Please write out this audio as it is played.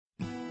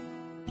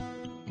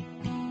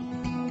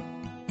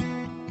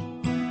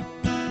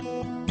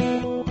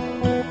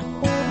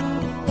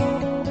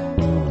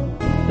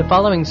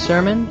following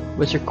sermon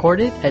was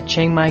recorded at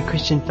Chiang Mai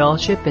Christian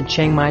Fellowship in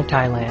Chiang Mai,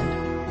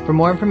 Thailand. For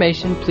more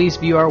information, please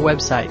view our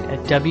website at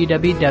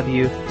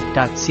www.ccfth.org.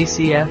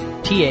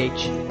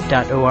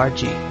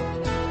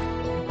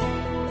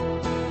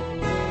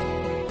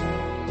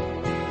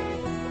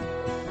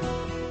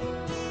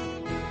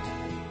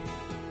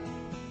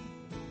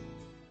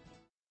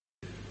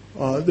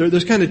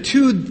 There's kind of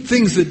two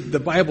things that the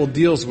Bible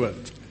deals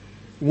with.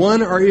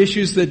 One are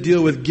issues that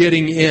deal with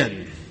getting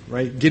in,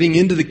 right? Getting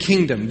into the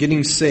kingdom,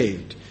 getting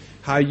saved.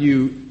 How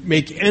you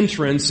make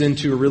entrance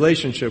into a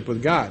relationship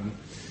with God.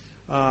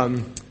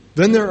 Then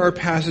there are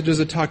passages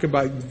that talk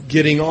about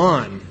getting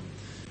on.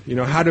 You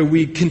know, how do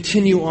we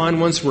continue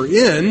on once we're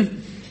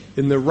in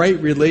the right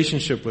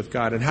relationship with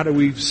God? And how do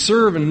we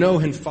serve and know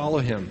and follow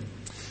Him?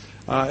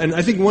 And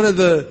I think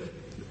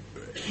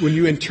when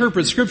you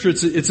interpret Scripture,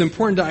 it's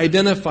important to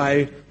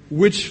identify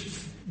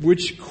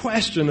which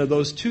question of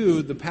those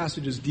two the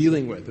passage is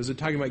dealing with. Is it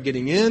talking about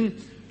getting in?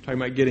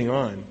 Talking about getting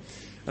on?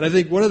 And I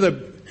think one of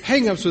the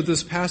hang-ups with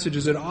this passage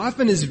is it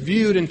often is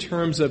viewed in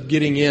terms of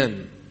getting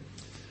in.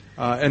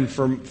 I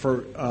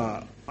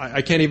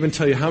can't even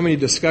tell you how many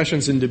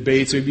discussions and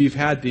debates, maybe you've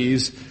had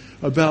these,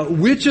 about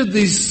which of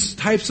these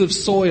types of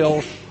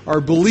soil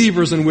are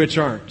believers and which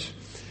aren't.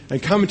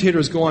 And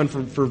commentators go on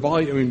for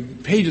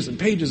pages and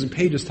pages and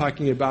pages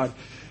talking about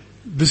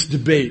this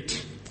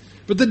debate.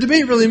 But the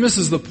debate really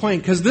misses the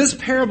point, because this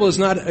parable is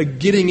not a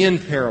getting in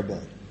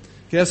parable.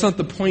 Okay, that's not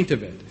the point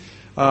of it.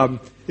 And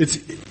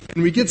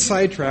we get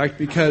sidetracked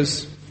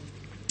because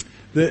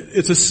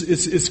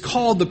it's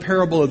called the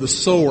parable of the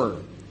sower.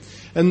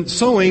 And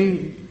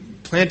sowing,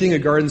 planting a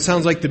garden,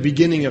 sounds like the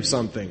beginning of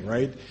something,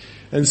 right?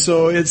 And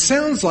so it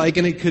sounds like,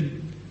 and it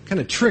could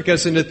kind of trick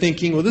us into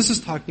thinking, well, this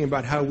is talking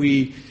about how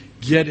we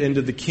get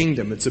into the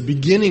kingdom. It's a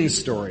beginning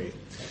story.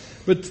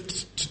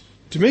 But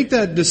to make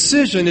that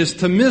decision is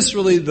to miss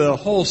really the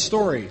whole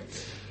story.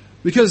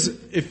 Because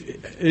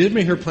if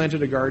anybody here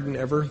planted a garden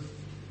ever?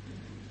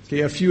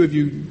 Okay, a few of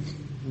you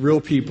real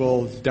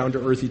people,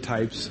 down-to-earthy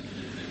types,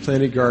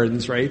 planted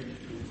gardens, right?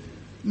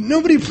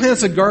 Nobody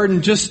plants a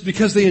garden just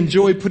because they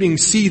enjoy putting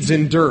seeds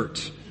in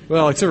dirt.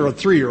 Well, except for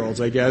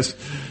 3-year-olds, I guess.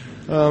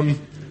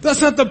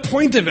 That's not the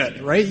point of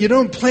it, right? You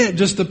don't plant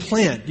just to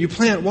plant. You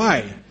plant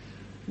why?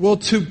 Well,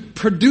 to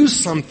produce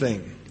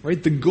something,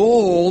 right? The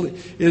goal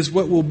is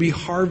what will be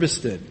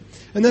harvested.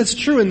 And that's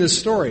true in this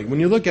story. When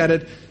you look at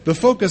it, the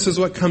focus is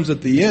what comes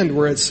at the end,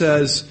 where it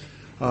says,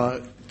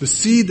 the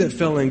seed that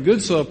fell in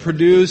good soil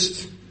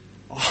produced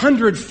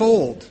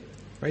 100-fold,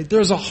 right?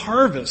 There's a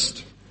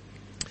harvest.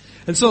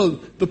 And so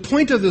the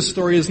point of this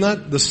story is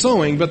not the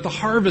sowing, but the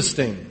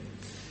harvesting.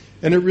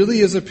 And it really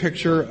is a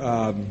picture,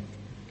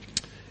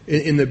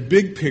 in the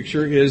big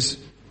picture, is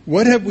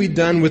what have we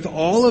done with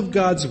all of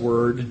God's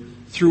Word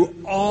through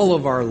all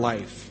of our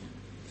life?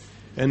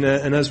 And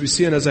as we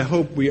see, and as I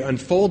hope we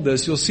unfold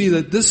this, you'll see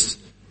that this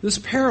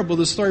parable,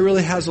 this story,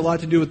 really has a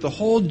lot to do with the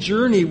whole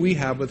journey we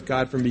have with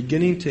God from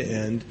beginning to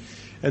end,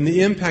 and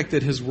the impact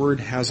that His Word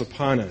has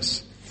upon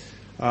us.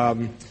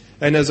 And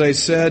as I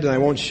said, and I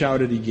won't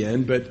shout it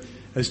again, but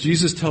as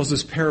Jesus tells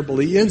this parable,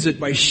 He ends it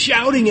by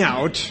shouting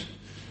out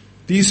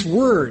these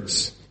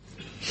words.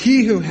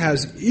 He who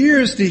has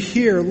ears to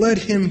hear, let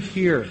him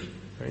hear.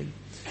 Right?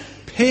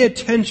 Pay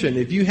attention.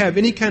 If you have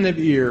any kind of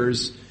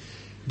ears,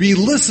 be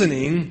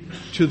listening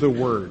to the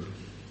Word.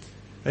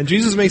 And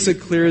Jesus makes it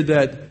clear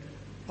that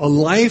a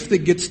life that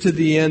gets to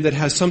the end, that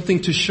has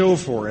something to show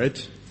for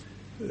it,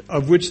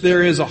 of which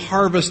there is a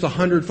harvest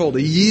 100-fold,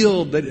 a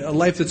yield, a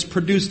life that's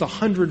produced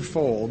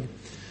 100-fold,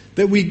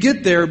 that we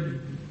get there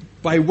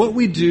by what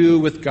we do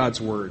with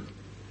God's Word.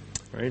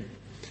 Right?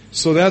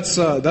 So that's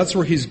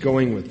where He's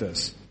going with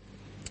this.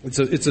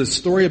 It's a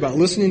story about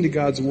listening to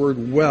God's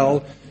Word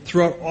well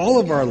throughout all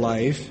of our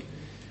life,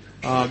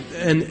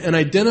 and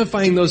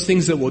identifying those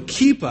things that will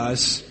keep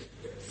us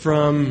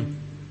from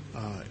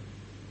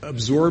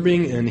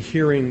absorbing and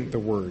hearing the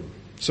Word.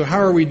 So how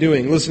are we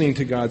doing listening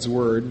to God's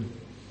Word,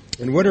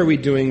 and what are we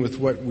doing with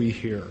what we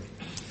hear?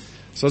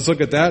 So let's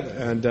look at that,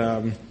 and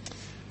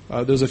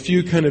there's a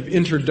few kind of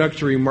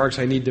introductory remarks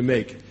I need to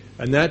make,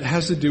 and that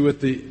has to do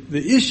with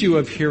the issue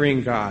of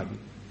hearing God.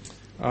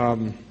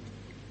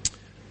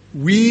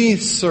 We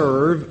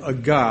serve a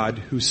God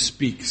who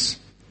speaks,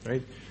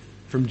 right?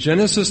 From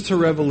Genesis to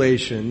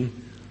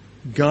Revelation,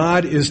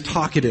 God is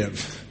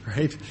talkative,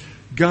 right?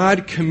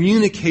 God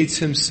communicates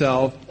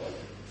Himself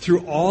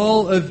through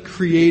all of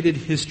created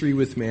history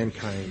with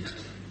mankind.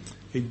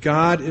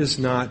 God is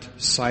not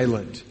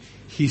silent.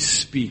 He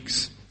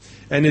speaks.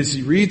 And as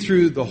you read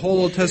through the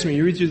whole Old Testament,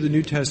 you read through the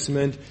New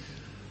Testament,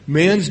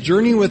 man's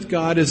journey with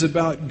God is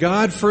about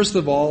God, first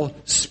of all,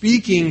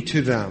 speaking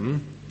to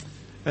them,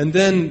 and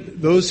then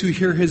those who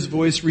hear His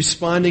voice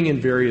responding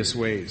in various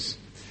ways.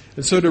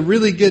 And so to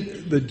really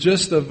get the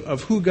gist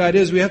of who God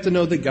is, we have to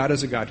know that God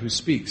is a God who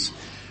speaks.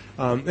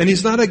 And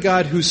He's not a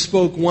God who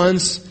spoke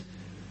once,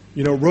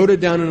 wrote it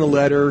down in a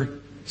letter,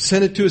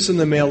 sent it to us in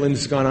the mail, and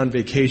has gone on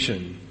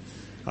vacation.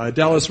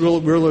 Dallas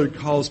Willard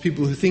calls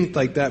people who think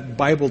like that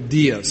Bible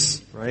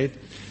deists, right?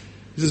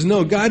 He says,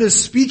 no, God is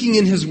speaking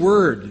in His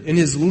Word, in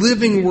His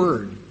living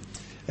Word.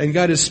 And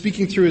God is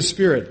speaking through His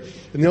Spirit.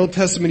 In the Old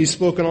Testament, He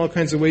spoke in all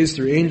kinds of ways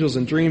through angels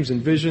and dreams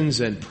and visions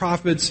and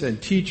prophets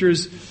and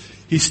teachers.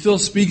 He still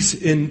speaks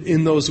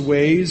in those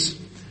ways.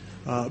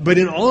 But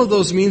in all of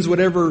those means,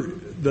 whatever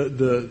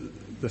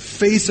the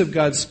face of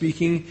God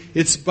speaking,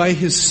 it's by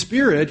His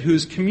Spirit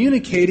who's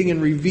communicating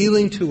and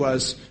revealing to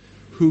us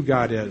who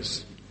God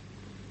is.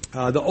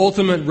 The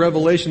ultimate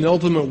revelation, the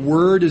ultimate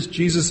Word is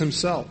Jesus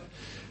Himself.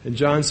 And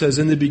John says,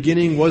 in the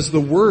beginning was the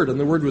Word, and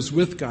the Word was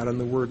with God, and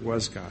the Word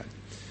was God.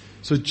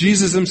 So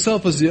Jesus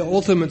Himself is the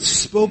ultimate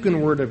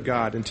spoken Word of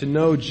God, and to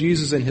know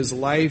Jesus and His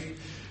life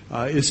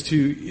is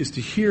to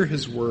hear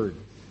His Word.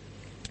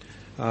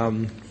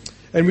 And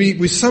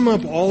we sum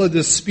up all of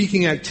this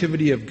speaking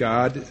activity of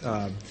God,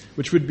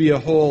 which would be a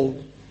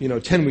whole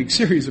 10-week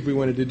series if we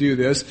wanted to do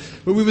this,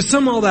 but we would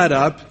sum all that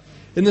up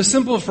in the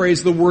simple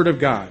phrase, the Word of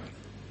God.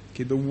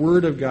 Okay, the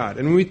Word of God.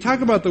 And when we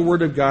talk about the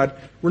Word of God,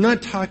 we're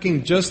not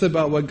talking just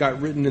about what got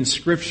written in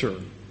Scripture.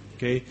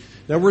 Okay?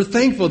 Now we're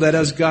thankful that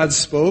as God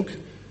spoke,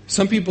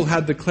 some people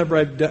had the clever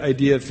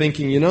idea of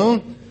thinking,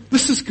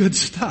 this is good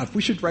stuff.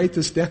 We should write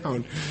this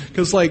down.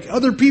 Because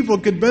other people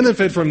could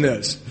benefit from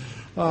this.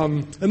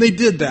 And they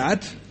did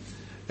that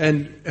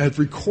and have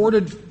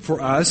recorded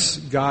for us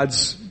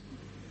God's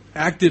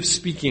active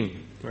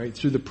speaking, right?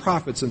 Through the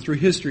prophets and through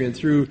history and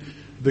through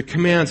the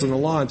commands and the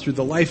law and through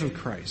the life of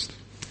Christ.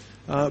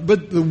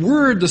 But the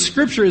Word, the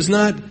Scripture, is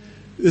not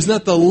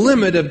the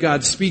limit of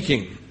God's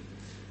speaking.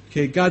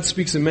 Okay, God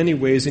speaks in many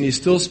ways, and He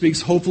still speaks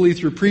hopefully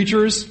through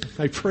preachers.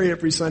 I pray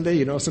every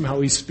Sunday,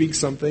 somehow He speaks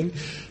something.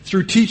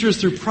 Through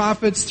teachers, through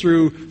prophets,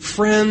 through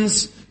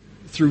friends,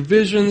 through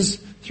visions,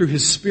 through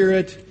His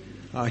Spirit.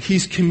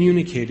 He's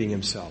communicating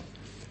Himself.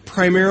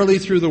 Primarily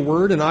through the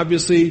Word, and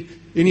obviously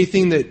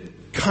anything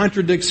that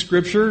contradicts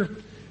Scripture,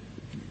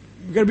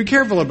 we've got to be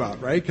careful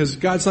about, right? Because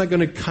God's not going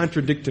to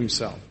contradict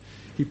Himself.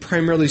 He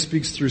primarily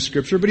speaks through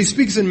Scripture, but He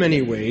speaks in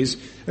many ways,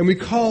 and we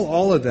call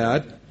all of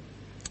that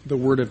the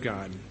Word of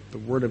God. The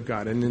Word of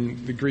God. And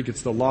in the Greek,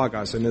 it's the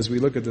logos, and as we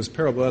look at this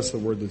parable, that's the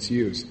word that's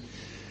used.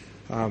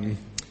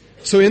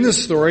 So in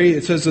this story,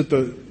 it says that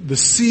the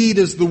seed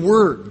is the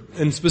Word,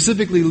 and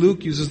specifically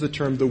Luke uses the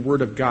term the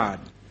Word of God.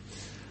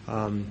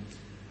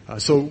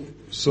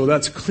 So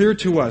that's clear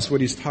to us what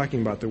he's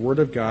talking about, the Word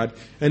of God.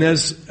 And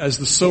as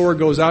the sower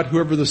goes out,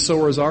 whoever the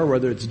sowers are,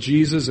 whether it's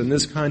Jesus in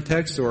this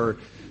context or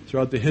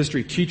throughout the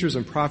history, teachers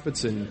and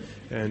prophets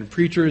and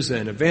preachers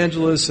and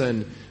evangelists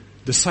and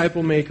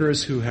disciple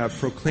makers who have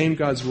proclaimed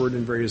God's Word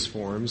in various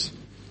forms,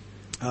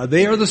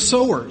 they are the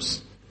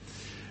sowers.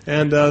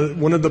 And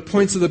one of the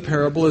points of the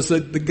parable is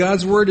that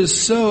God's Word is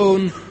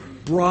sown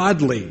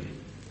broadly,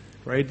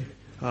 right?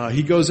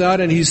 He goes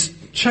out and he's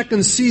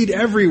chucking seed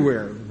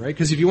everywhere, right?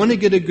 Because if you want to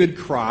get a good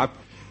crop,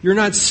 you're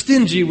not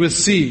stingy with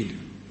seed,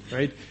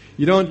 right?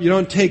 You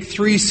don't take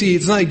 3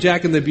 seeds. It's not like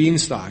Jack and the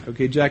Beanstalk.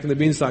 Okay, Jack and the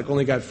Beanstalk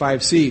only got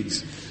 5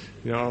 seeds.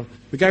 The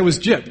guy was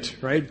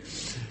gypped, right?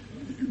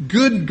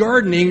 Good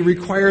gardening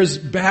requires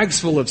bags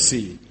full of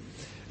seed.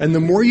 And the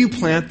more you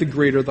plant, the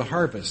greater the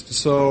harvest.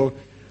 So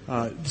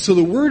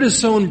the Word is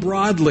sown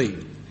broadly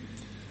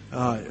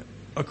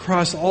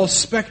across all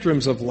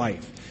spectrums of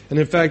life. And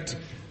in fact,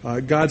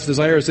 God's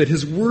desire is that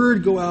His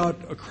Word go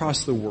out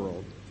across the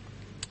world.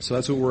 So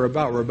that's what we're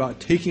about. We're about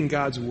taking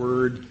God's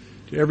Word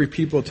to every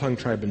people, tongue,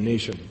 tribe, and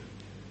nation.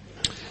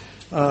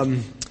 But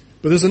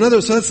there's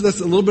another, so that's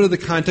a little bit of the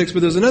context,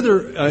 but there's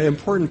another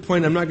important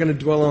point I'm not going to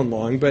dwell on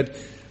long, but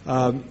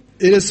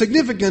it is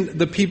significant,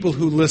 the people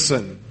who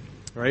listen,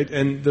 right?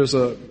 And there's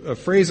a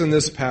phrase in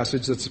this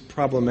passage that's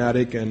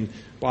problematic and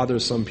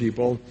bothers some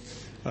people.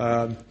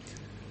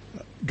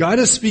 God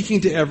is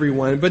speaking to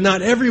everyone, but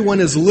not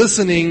everyone is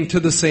listening to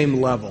the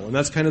same level. And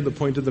that's kind of the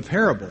point of the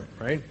parable,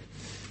 right?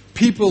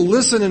 People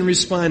listen and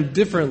respond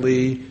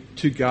differently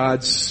to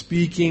God's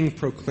speaking,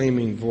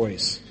 proclaiming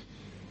voice.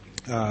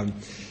 And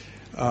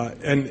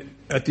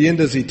at the end,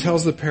 as he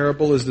tells the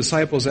parable, his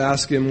disciples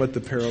ask him what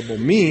the parable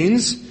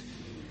means.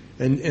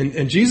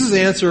 And Jesus'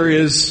 answer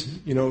is,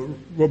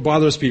 what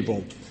bothers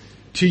people.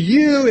 To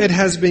you it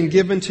has been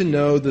given to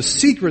know the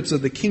secrets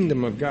of the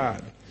kingdom of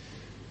God.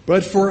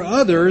 But for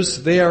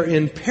others they are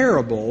in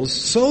parables,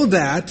 so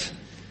that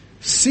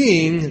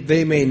seeing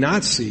they may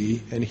not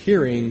see, and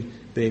hearing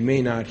they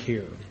may not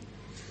hear.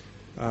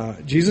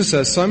 Jesus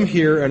says, some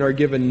hear and are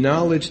given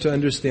knowledge to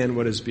understand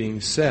what is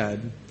being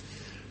said.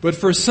 But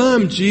for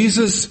some,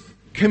 Jesus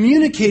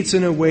communicates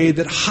in a way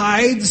that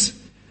hides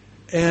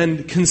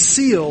and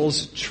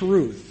conceals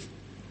truth.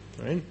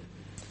 Right?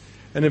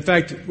 And in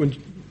fact,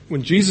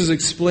 when Jesus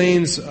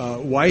explains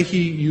why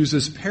he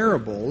uses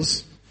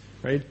parables,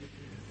 right,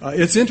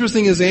 it's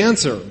interesting his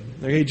answer.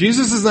 Okay,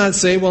 Jesus does not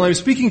say, well, I'm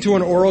speaking to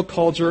an oral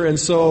culture, and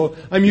so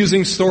I'm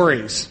using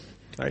stories.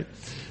 Right?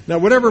 Now,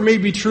 whatever may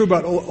be true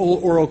about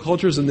oral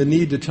cultures and the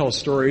need to tell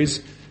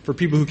stories for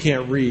people who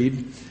can't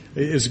read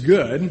is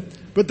good,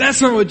 but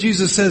that's not what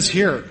Jesus says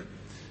here.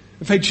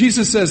 In fact,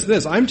 Jesus says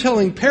this, I'm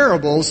telling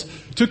parables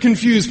to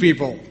confuse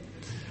people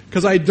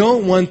because I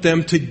don't want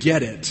them to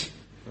get it.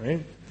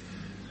 Right?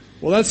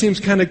 Well, that seems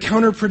kind of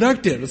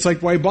counterproductive. It's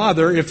like, why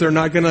bother if they're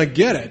not going to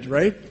get it,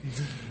 right?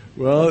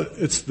 Well,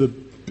 it's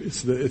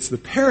the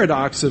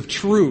paradox of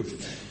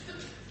truth,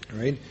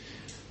 right?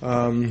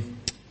 And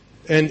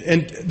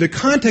the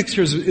context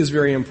here is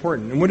very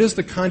important. And what is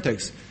the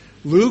context?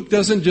 Luke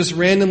doesn't just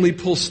randomly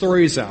pull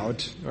stories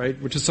out, right?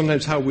 Which is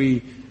sometimes how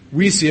we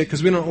see it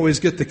because we don't always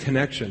get the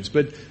connections.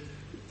 But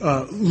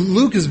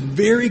Luke is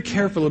very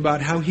careful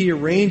about how he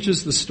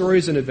arranges the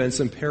stories and events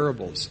in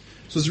parables.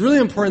 So it's really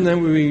important that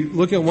when we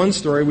look at one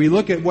story, we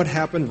look at what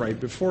happened right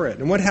before it.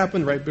 And what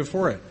happened right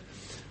before it?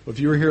 Well,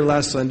 if you were here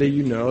last Sunday,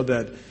 you know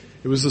that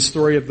it was the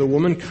story of the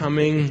woman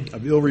coming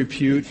of ill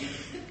repute,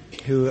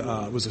 who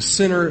was a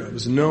sinner,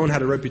 was known,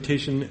 had a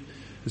reputation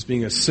as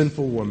being a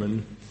sinful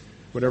woman,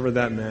 whatever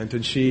that meant.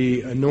 And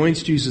she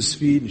anoints Jesus'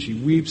 feet, and she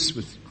weeps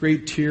with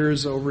great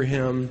tears over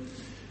him,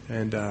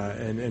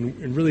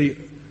 and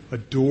really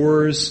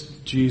adores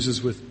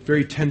Jesus with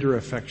very tender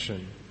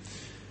affection.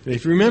 And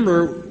if you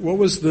remember, what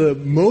was the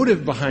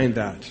motive behind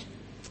that?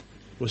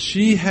 Well,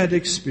 she had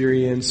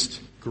experienced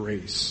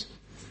grace.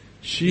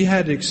 She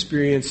had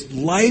experienced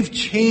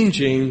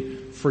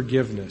life-changing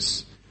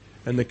forgiveness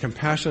and the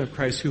compassion of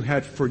Christ who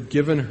had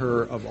forgiven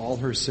her of all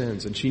her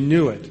sins. And she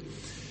knew it.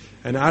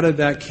 And out of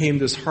that came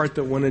this heart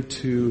that wanted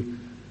to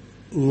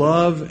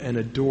love and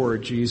adore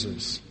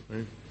Jesus.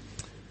 Right?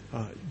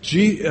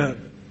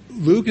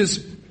 Luke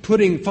is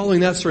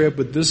following that story up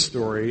with this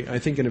story, I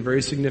think in a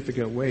very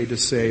significant way, to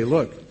say,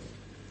 look,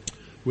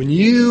 when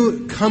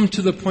you come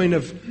to the point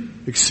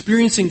of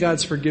experiencing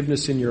God's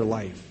forgiveness in your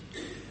life,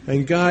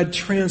 and God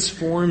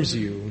transforms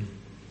you,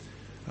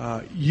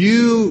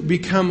 you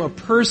become a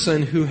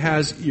person who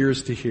has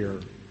ears to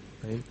hear.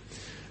 Right?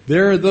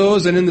 There are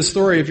those, and in the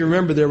story, if you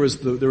remember, there was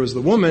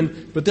the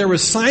woman, but there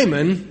was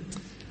Simon.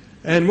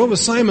 And what was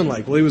Simon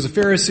like? Well, he was a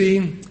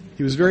Pharisee.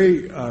 He was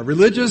very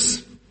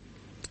religious.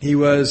 He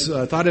was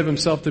thought of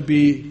himself to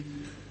be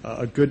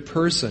a good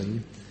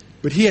person,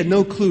 but he had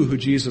no clue who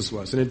Jesus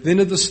was. And at the end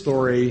of the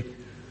story,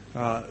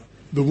 the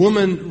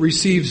woman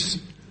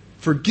receives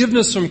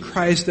forgiveness from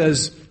Christ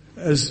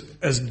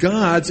as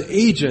God's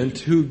agent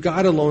who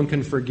God alone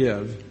can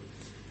forgive.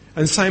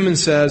 And Simon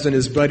says, and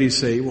his buddies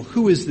say, well,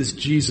 who is this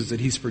Jesus that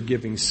he's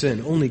forgiving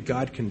sin? Only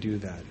God can do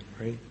that,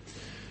 right?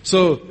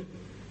 So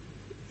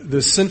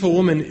the sinful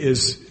woman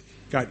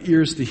got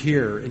ears to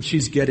hear, and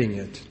she's getting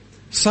it.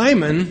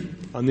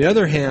 Simon, on the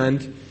other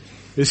hand,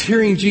 is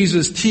hearing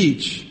Jesus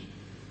teach,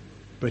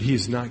 but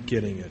he's not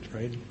getting it,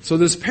 right? So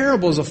this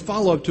parable is a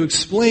follow-up to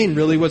explain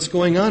really what's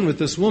going on with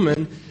this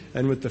woman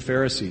and with the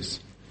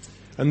Pharisees.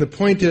 And the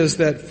point is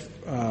that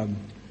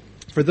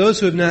for those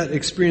who have not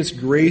experienced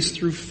grace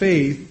through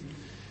faith,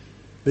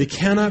 they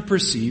cannot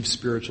perceive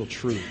spiritual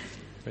truth.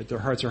 Right? Their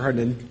hearts are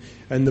hardened,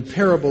 and the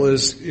parable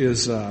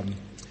is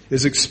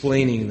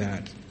explaining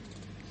that.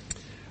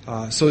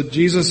 So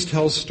Jesus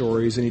tells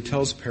stories and he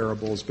tells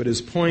parables, but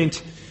his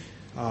point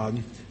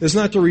is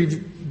not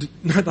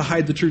to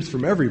hide the truth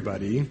from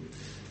everybody,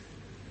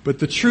 but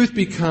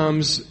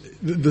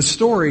the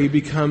story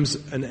becomes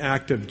an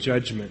act of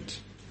judgment.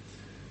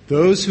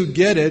 Those who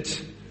get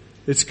it,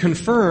 it's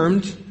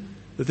confirmed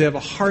that they have a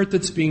heart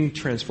that's being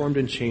transformed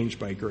and changed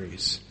by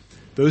grace.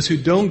 Those who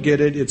don't get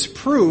it, it's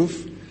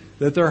proof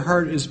that their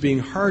heart is being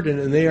hardened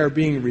and they are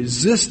being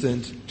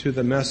resistant to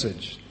the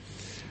message.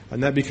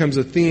 And that becomes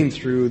a theme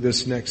through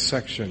this next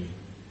section.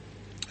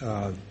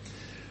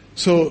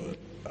 So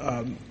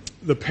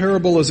the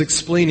parable is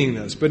explaining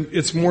this, but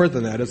it's more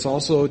than that. It's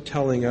also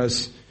telling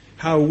us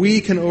how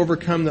we can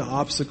overcome the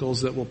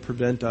obstacles that will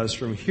prevent us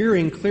from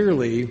hearing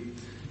clearly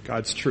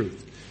God's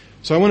truth.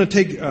 So I want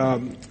to take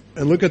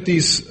and look at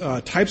these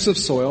types of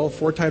soil,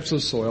 4 types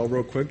of soil,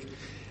 real quick.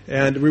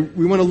 And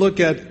we want to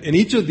look at, in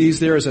each of these,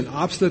 there is an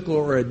obstacle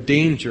or a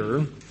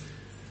danger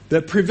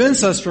that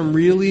prevents us from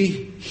really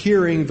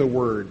hearing the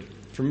word,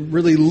 from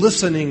really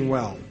listening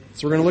well.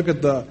 So we're going to look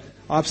at the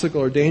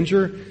obstacle or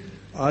danger.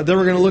 Then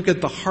we're going to look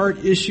at the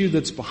heart issue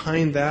that's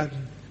behind that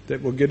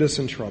will get us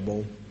in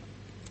trouble.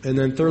 And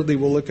then thirdly,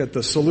 we'll look at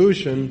the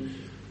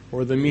solution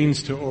or the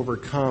means to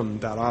overcome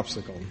that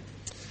obstacle.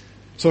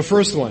 So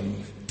first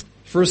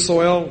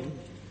soil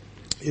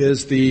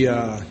is the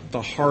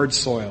hard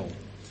soil.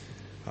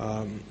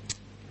 And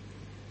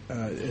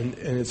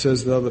it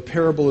says, the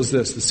parable is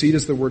this: the seed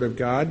is the word of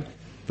God.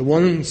 The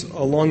ones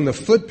along the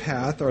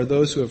footpath are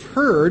those who have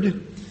heard,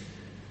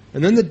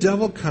 and then the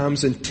devil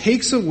comes and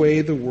takes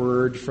away the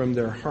word from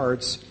their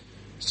hearts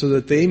so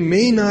that they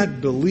may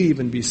not believe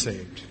and be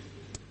saved.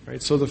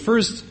 Right? So the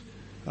first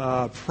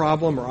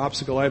problem or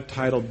obstacle I've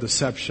titled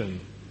deception.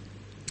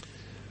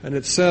 And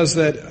it says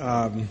that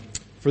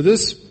for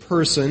this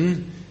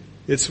person,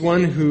 it's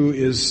one who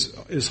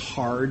is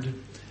hard,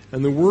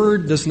 and the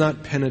word does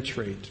not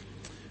penetrate.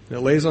 And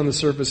it lays on the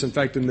surface. In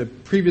fact, in the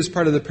previous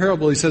part of the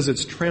parable, he says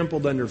it's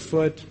trampled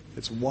underfoot,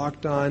 it's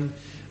walked on,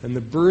 and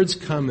the birds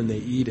come and they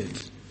eat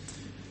it.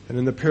 And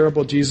in the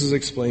parable, Jesus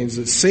explains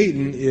that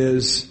Satan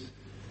is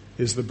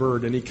the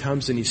bird, and he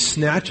comes and he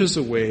snatches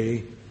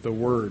away the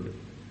word.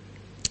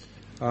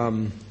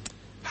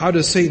 How how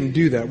does Satan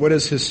do that? What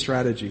is his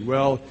strategy?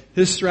 Well,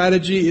 his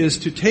strategy is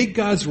to take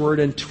God's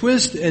word and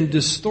twist and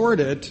distort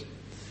it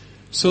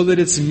so that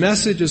its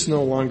message is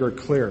no longer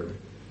clear.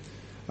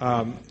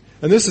 And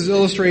this is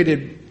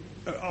illustrated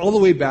all the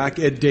way back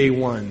at day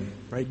one,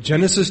 right?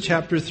 Genesis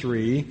chapter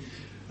 3.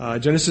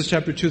 Genesis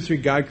chapter 2, 3,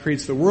 God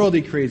creates the world.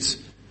 He creates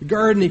the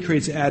garden. He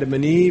creates Adam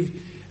and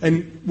Eve.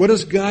 And what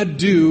does God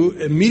do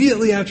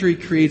immediately after he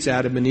creates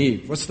Adam and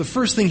Eve? What's the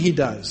first thing he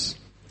does?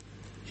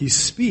 He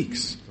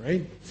speaks,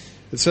 right?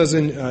 It says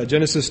in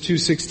Genesis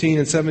 2:16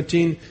 and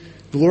 17,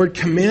 the Lord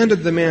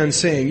commanded the man,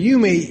 saying, "You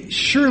may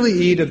surely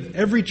eat of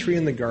every tree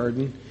in the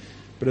garden,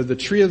 but of the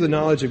tree of the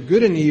knowledge of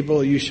good and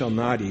evil you shall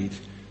not eat,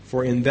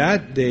 for in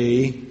that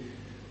day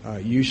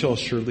you shall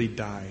surely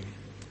die."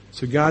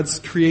 So God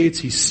creates,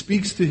 he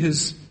speaks to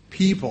his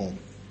people,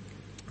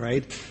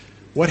 right?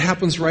 What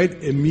happens right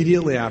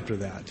immediately after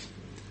that?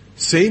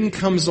 Satan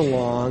comes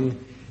along,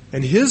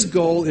 and his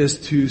goal is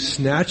to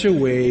snatch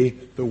away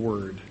the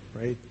word,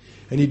 right?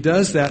 And he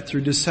does that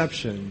through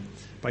deception,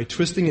 by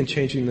twisting and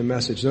changing the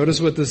message.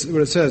 Notice what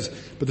it says.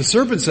 But the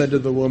serpent said to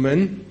the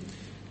woman,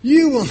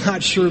 "You will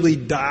not surely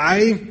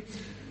die,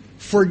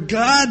 for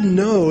God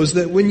knows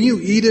that when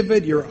you eat of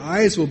it, your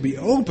eyes will be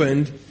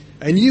opened,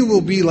 and you will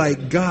be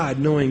like God,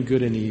 knowing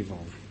good and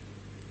evil."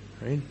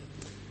 Right?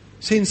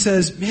 Satan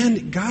says,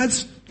 man,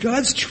 God's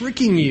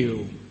tricking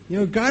you. You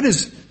know, God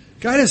is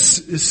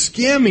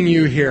scamming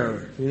you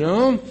here. You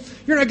know,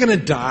 you're not going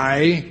to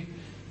die.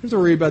 You don't have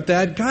to worry about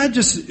that. God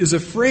just is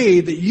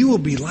afraid that you will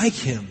be like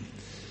him.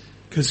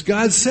 Because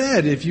God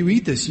said, if you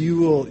eat this, you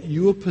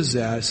will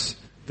possess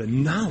the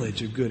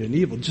knowledge of good and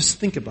evil. Just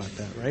think about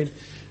that, right?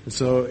 And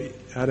so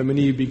Adam and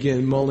Eve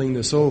begin mulling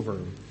this over.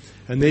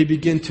 And they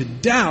begin to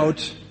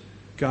doubt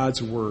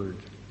God's word,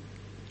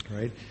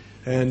 right?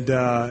 And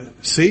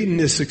Satan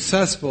is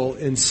successful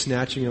in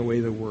snatching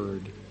away the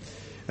word.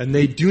 And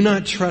they do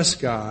not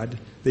trust God.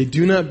 They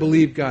do not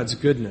believe God's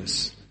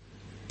goodness.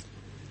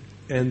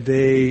 And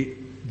they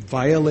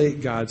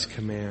violate God's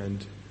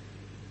command.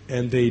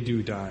 And they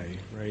do die,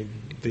 right?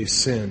 They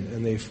sin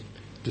and they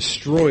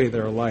destroy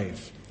their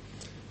life.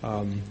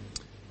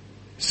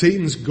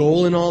 Satan's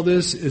goal in all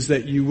this is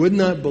that you would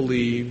not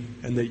believe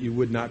and that you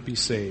would not be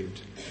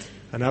saved.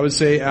 And I would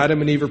say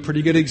Adam and Eve are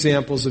pretty good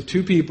examples of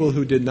two people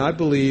who did not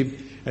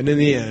believe and in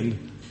the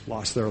end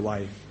lost their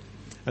life.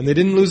 And they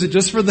didn't lose it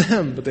just for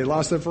them, but they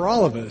lost it for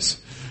all of us.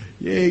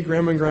 Yay,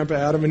 Grandma and Grandpa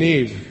Adam and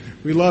Eve.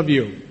 We love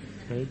you.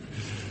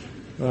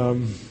 Right?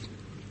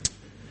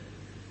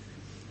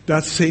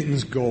 That's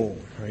Satan's goal,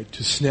 right?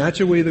 To snatch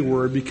away the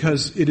word,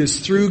 because it is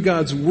through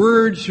God's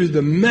word, through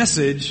the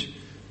message,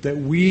 that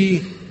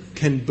we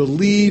can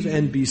believe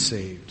and be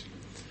saved.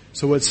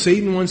 So what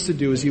Satan wants to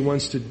do is he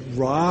wants to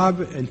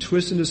rob and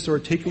twist and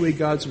distort, take away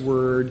God's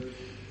word,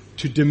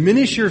 to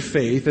diminish your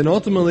faith, and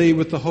ultimately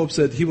with the hopes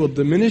that he will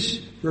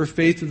diminish your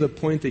faith to the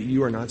point that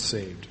you are not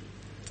saved.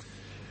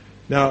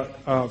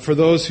 Now, for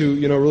those who,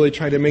 really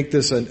try to make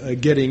this a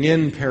getting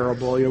in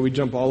parable, we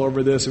jump all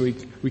over this and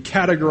we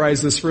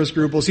categorize this first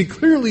group. We'll see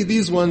clearly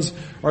these ones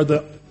are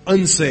the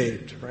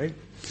unsaved, right?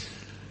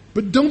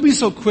 But don't be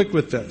so quick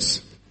with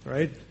this,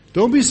 right?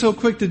 Don't be so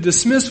quick to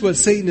dismiss what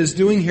Satan is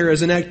doing here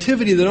as an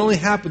activity that only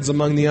happens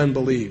among the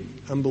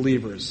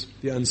unbelievers,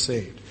 the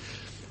unsaved.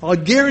 I'll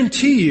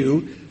guarantee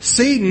you,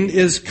 Satan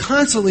is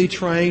constantly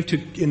trying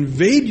to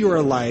invade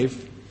your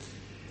life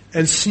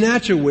and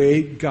snatch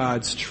away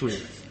God's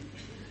truth.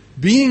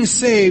 Being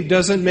saved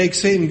doesn't make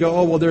Satan go,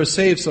 oh, well, they're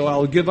saved, so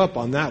I'll give up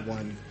on that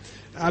one.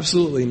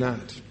 Absolutely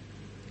not.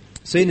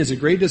 Satan is a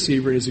great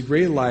deceiver. He's a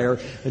great liar.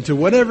 And to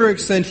whatever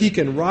extent he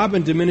can rob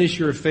and diminish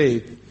your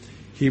faith,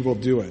 he will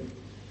do it.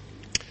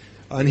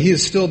 And he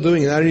is still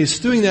doing that. And he's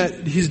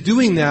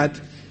doing that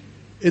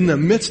in the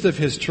midst of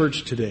his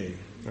church today,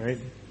 right?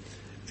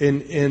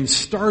 In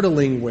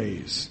startling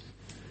ways.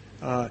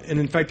 And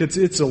in fact,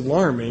 it's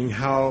alarming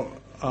how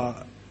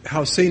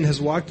Satan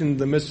has walked into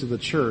the midst of the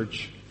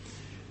church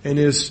and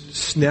is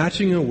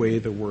snatching away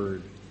the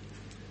word.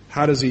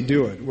 How does he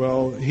do it?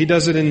 Well, he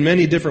does it in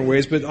many different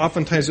ways, but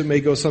oftentimes it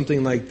may go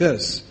something like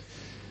this.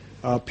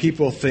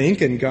 People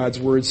think, and God's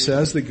word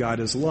says, that God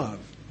is love,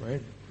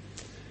 right?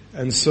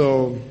 And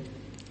so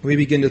we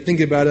begin to think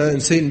about it,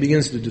 and Satan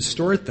begins to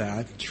distort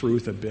that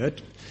truth a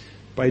bit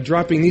by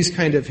dropping these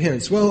kind of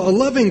hints. Well, a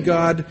loving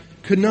God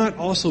could not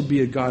also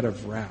be a God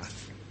of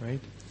wrath, right?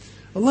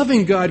 A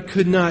loving God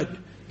could not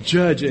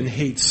judge and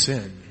hate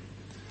sin.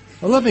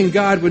 A loving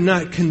God would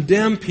not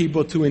condemn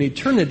people to an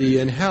eternity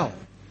in hell.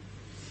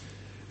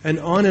 And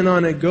on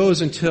it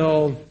goes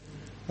until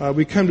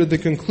we come to the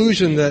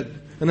conclusion that,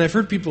 and I've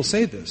heard people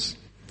say this,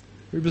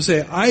 people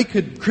say,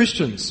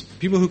 Christians,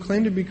 people who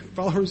claim to be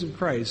followers of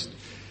Christ,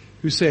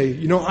 who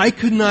say, I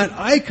could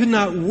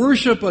not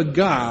worship a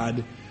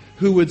God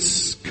who would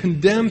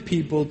condemn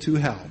people to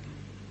hell.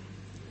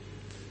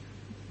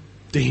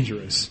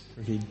 Dangerous.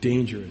 Okay,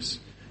 dangerous.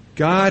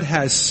 God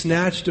has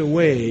snatched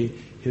away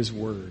his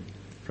word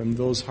from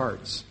those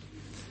hearts.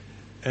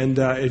 And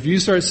if you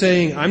start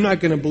saying, I'm not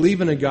going to believe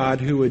in a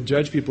God who would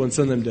judge people and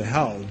send them to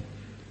hell,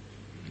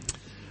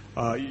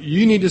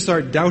 you need to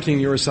start doubting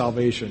your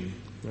salvation,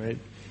 right?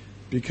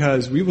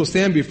 Because we will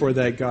stand before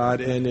that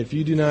God, and if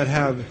you do not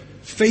have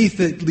faith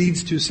that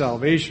leads to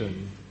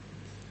salvation,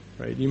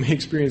 right, you may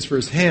experience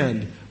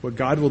firsthand what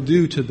God will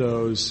do to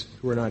those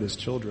who are not His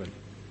children,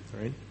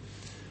 right?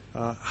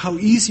 How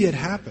easy it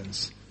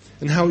happens,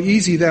 and how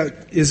easy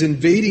that is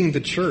invading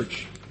the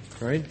church,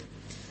 right?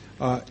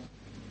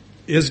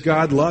 Is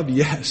God love?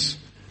 Yes.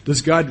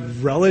 Does God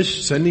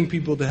relish sending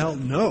people to hell?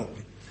 No.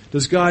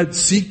 Does God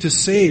seek to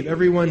save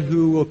everyone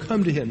who will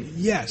come to Him?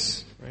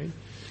 Yes. Right?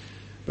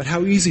 But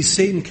how easy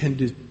Satan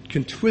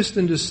can twist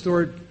and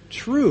distort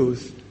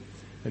truth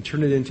and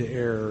turn it into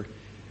error.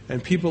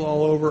 And people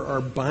all over are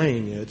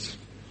buying it.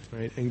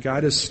 Right? And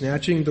God is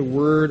snatching the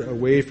word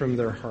away from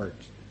their heart.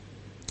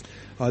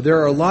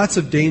 There are lots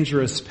of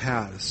dangerous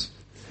paths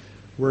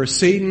where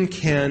Satan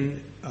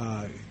can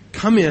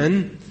come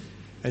in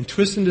and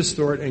twist and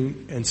distort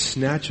and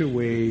snatch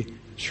away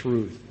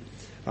truth.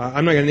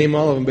 I'm not going to name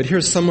all of them, but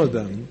here's some of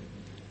them.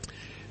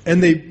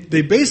 And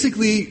they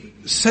basically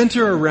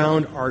center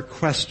around our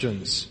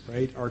questions,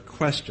 right? Our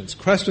questions.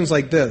 Questions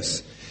like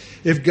this.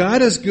 If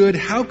God is good,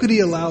 how could He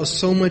allow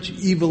so much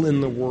evil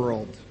in the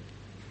world?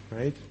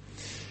 Right?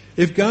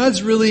 If God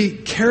really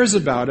cares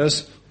about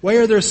us, why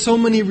are there so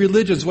many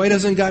religions? Why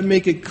doesn't God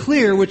make it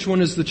clear which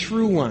one is the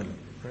true one?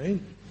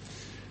 Right?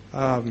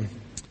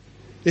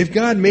 If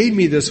God made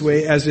me this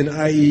way, as in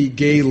i.e.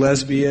 gay,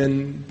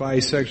 lesbian,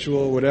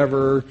 bisexual,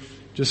 whatever,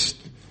 just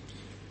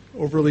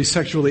overly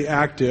sexually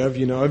active,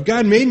 if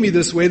God made me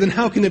this way, then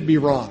how can it be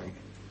wrong?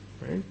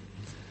 Right?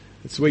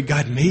 It's the way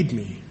God made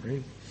me.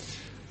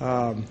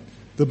 Right?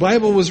 The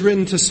Bible was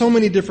written to so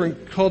many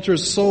different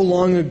cultures so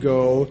long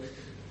ago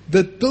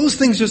that those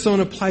things just don't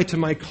apply to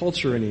my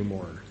culture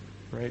anymore.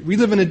 Right? We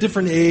live in a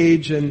different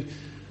age, and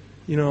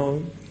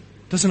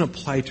it doesn't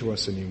apply to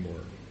us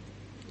anymore.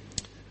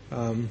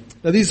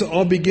 Now these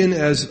all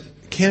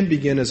can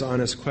begin as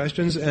honest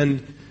questions,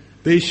 and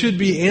they should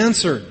be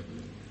answered,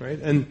 right?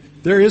 And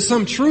there is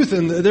some truth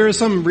and there is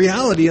some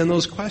reality in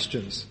those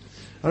questions.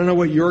 I don't know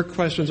what your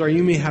questions are.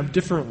 You may have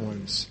different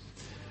ones.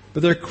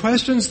 But they're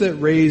questions that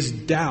raise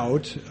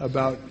doubt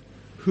about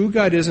who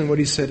God is and what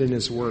He said in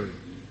His Word.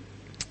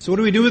 So what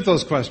do we do with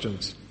those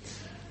questions?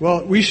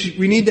 Well, we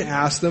need to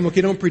ask them.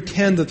 Okay, don't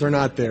pretend that they're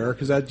not there,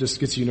 because that just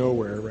gets you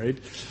nowhere, right?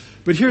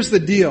 But here's the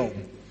deal.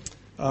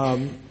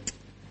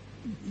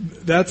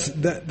 That's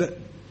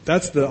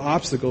the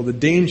obstacle, the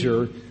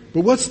danger.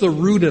 But what's the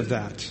root of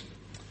that?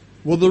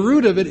 Well, the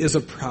root of it is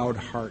a proud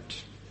heart.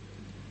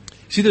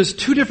 See, there's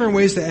two different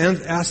ways to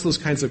ask those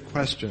kinds of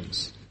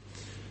questions.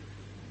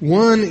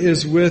 One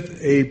is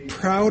with a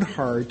proud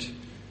heart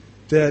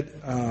that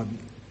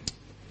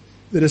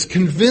is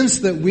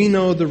convinced that we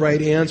know the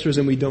right answers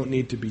and we don't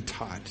need to be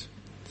taught.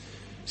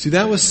 See,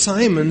 that was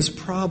Simon's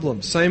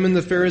problem. Simon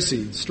the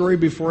Pharisee, the story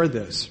before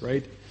this,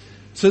 right?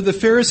 So the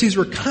Pharisees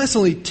were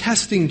constantly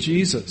testing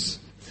Jesus.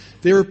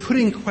 They were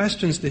putting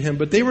questions to Him,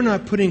 but they were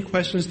not putting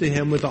questions to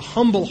Him with a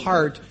humble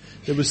heart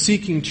that was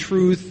seeking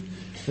truth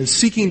and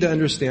seeking to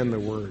understand the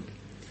Word.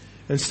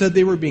 Instead,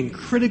 they were being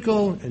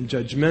critical and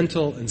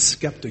judgmental and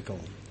skeptical,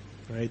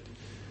 right?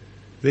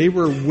 They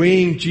were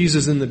weighing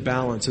Jesus in the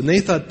balance, and they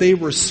thought they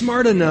were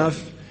smart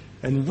enough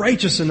and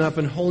righteous enough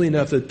and holy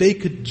enough that they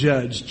could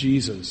judge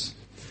Jesus,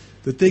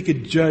 that they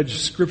could judge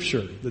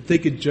Scripture, that they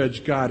could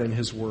judge God and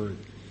His Word.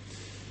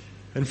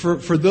 And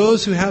for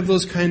those who have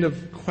those kind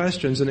of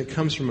questions, and it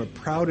comes from a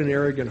proud and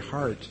arrogant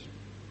heart,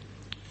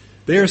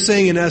 they are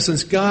saying, in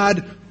essence,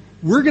 God,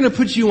 we're going to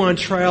put you on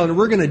trial and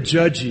we're going to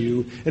judge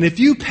you, and if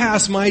you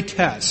pass my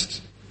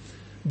test,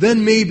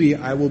 then maybe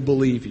I will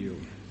believe you.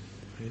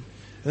 Right? And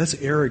that's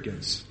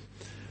arrogance.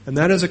 And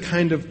that is a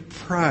kind of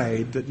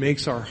pride that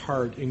makes our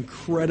heart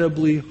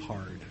incredibly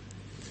hard.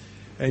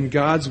 And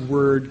God's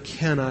Word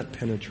cannot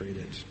penetrate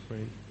it.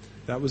 Right?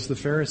 That was the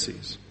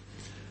Pharisees.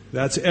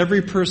 That's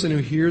every person who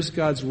hears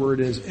God's Word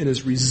and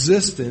is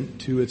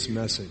resistant to its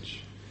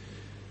message.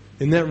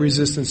 In that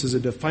resistance is a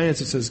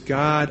defiance. It says,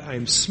 God,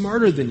 I'm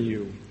smarter than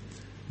you.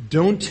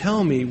 Don't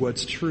tell me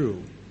what's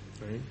true.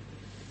 Right?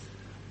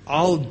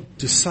 I'll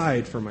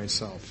decide for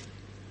myself.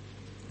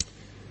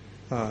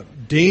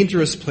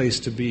 Dangerous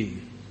place to be.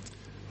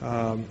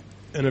 And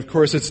of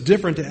course, it's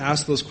different to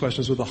ask those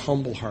questions with a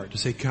humble heart. To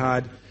say,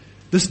 God,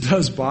 this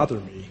does bother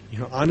me.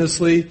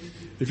 Honestly,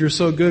 if you're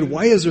so good,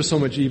 why is there so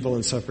much evil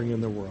and suffering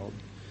in the world?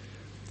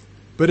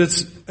 But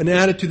it's an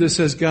attitude that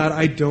says, God,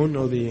 I don't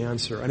know the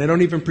answer, and I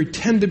don't even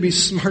pretend to be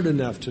smart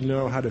enough to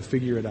know how to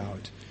figure it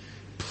out.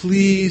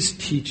 Please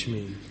teach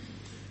me.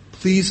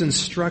 Please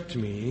instruct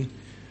me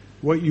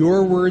what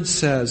your Word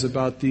says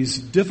about these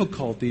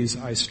difficulties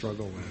I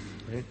struggle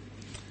with. Right?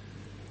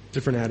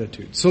 Different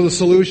attitude. So the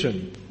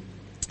solution.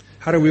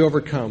 How do we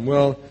overcome?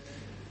 Well,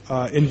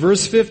 in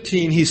verse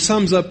 15, he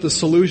sums up the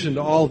solution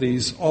to all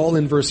these, all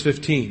in verse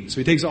 15. So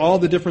he takes all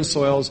the different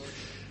soils.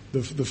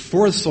 The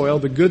fourth soil,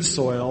 the good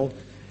soil,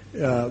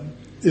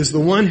 is the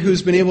one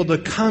who's been able to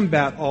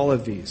combat all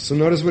of these. So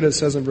notice what it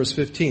says in verse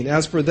 15.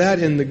 As for that,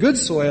 in the good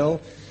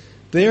soil,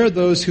 they are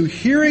those who,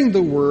 hearing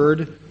the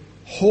word,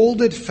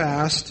 hold it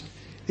fast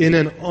in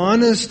an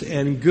honest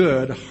and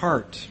good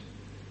heart.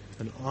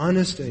 An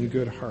honest and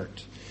good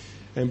heart.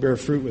 And bear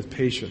fruit with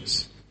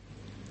patience.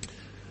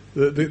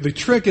 The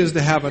trick is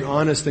to have an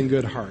honest and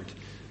good heart.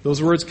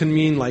 Those words can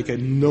mean like a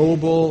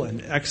noble,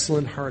 an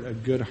excellent heart, a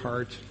good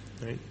heart.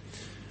 Right?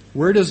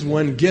 Where does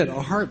one get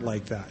a heart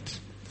like that?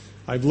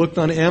 I've looked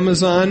on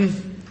Amazon.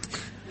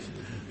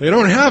 They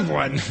don't have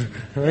one.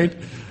 Right?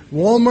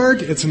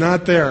 Walmart, it's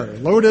not there.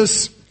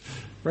 Lotus,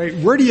 right?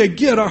 Where do you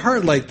get a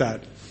heart like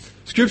that?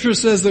 Scripture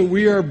says that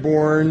we are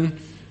born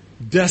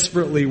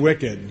desperately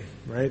wicked.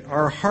 Right?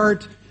 Our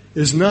heart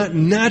is not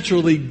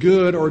naturally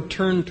good or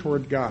turned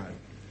toward God.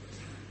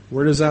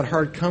 Where does that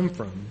heart come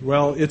from?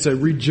 Well, it's a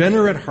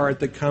regenerate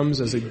heart that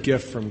comes as a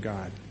gift from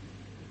God.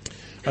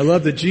 I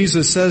love that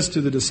Jesus says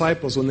to the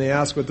disciples when they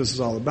ask what this is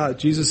all about,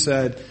 Jesus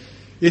said,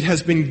 it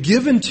has been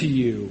given to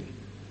you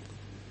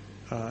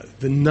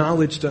the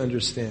knowledge to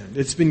understand.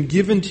 It's been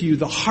given to you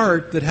the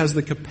heart that has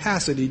the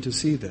capacity to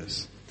see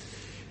this.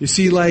 You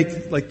see,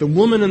 like the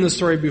woman in the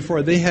story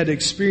before, they had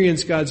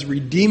experienced God's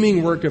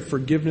redeeming work of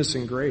forgiveness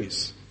and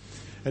grace.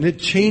 And it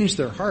changed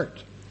their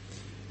heart.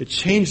 It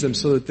changed them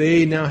so that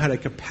they now had a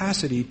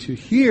capacity to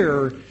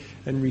hear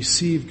and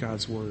receive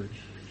God's word.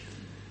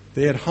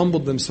 They had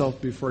humbled themselves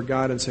before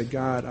God and said,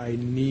 God, I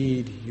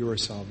need your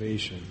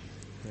salvation.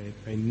 Right?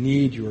 I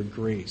need your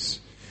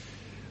grace.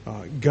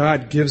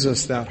 God gives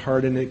us that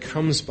heart, and it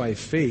comes by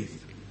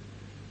faith.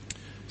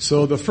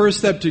 So the first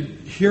step to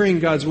hearing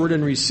God's word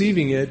and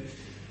receiving it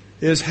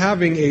is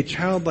having a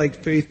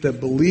childlike faith that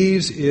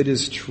believes it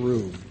is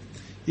true,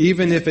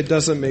 even if it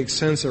doesn't make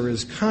sense or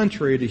is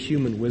contrary to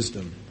human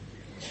wisdom.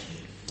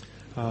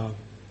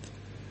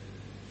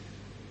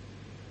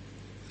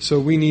 So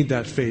we need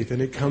that faith,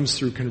 and it comes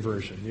through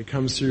conversion. It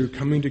comes through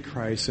coming to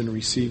Christ and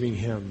receiving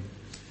Him.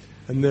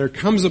 And there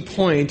comes a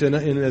point, and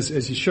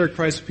as you share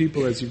Christ with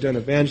people, as you've done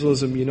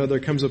evangelism, you know there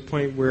comes a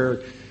point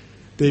where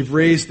they've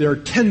raised their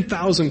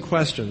 10,000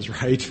 questions,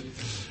 right?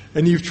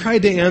 And you've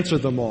tried to answer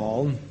them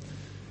all.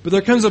 But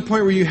there comes a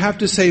point where you have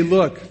to say,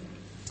 look,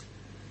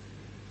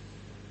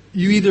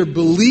 you either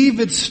believe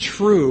it's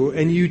true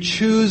and you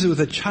choose with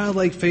a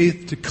childlike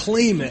faith to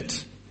claim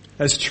it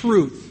as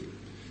truth,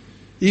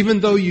 even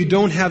though you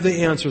don't have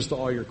the answers to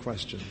all your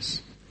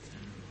questions,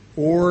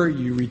 or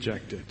you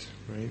reject it,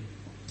 right?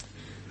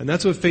 And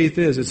that's what faith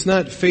is. It's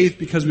not faith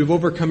because we've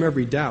overcome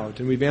every doubt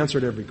and we've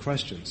answered every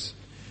question.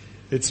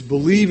 It's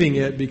believing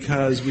it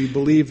because we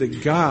believe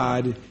that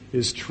God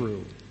is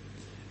true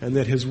and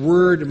that His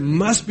Word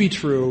must be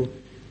true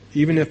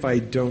even if I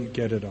don't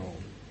get it all.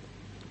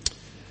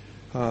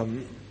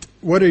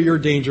 What are your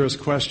dangerous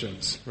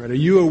questions? Right? Are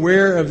you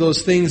aware of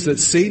those things that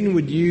Satan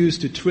would use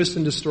to twist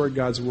and distort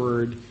God's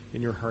Word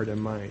in your heart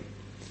and mind?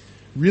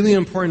 Really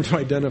important to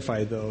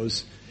identify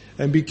those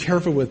and be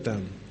careful with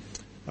them.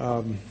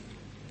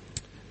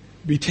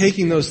 Be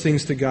taking those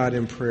things to God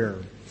in prayer,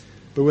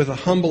 but with a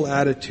humble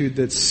attitude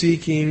that's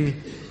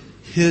seeking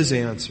His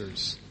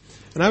answers.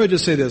 And I would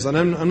just say this, and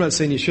I'm not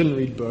saying you shouldn't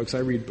read books. I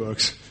read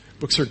books.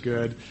 Books are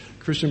good.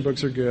 Christian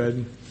books are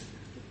good.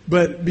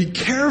 But be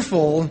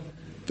careful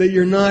that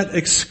you're not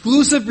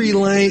exclusively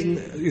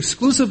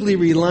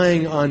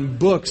relying on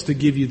books to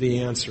give you the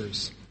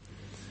answers.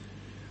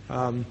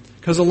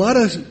 Because a lot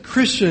of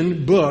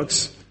Christian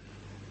books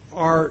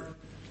are,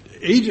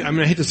 I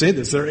hate to say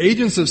this, they're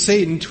agents of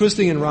Satan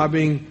twisting and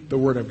robbing the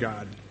Word of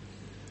God.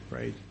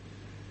 Right?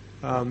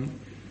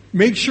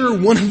 Make sure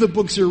one of the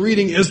books you're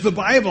reading is the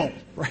Bible,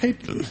 right?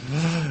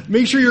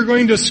 Make sure you're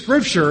going to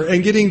Scripture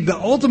and getting the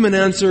ultimate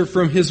answer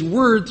from His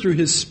Word through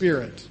His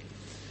Spirit.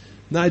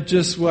 Not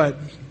just what,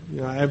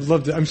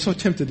 I'm so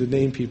tempted to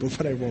name people,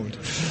 but I won't.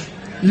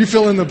 You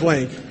fill in the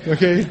blank,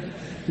 okay?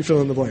 You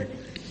fill in the blank.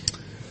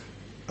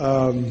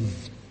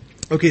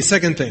 Okay,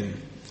 second thing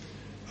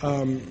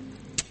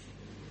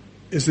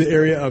is the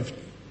area of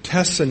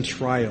tests and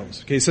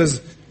trials. Okay, it says,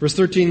 verse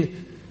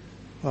 13,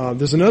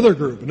 there's another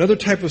group, another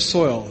type of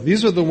soil.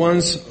 These are the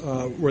ones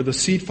where the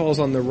seed falls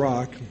on the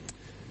rock.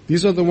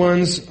 These are the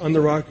ones on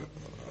the rock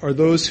are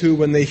those who,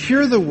 when they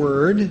hear the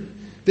word,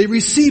 they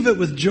receive it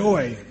with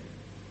joy.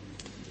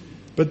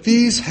 But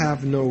these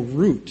have no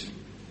root.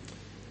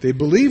 They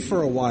believe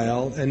for a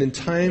while, and in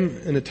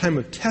a time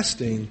of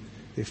testing,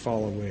 they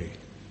fall away.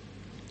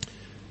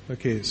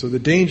 Okay, so the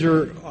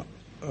danger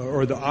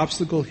or the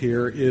obstacle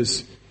here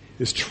is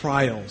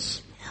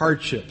trials,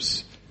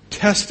 hardships,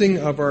 testing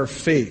of our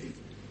faith.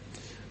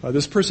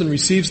 This person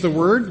receives the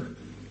word.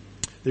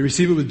 They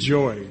receive it with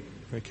joy.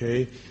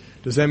 Okay,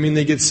 does that mean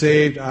they get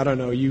saved? I don't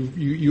know.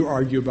 You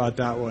argue about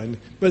that one.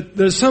 But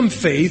there's some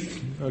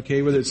faith.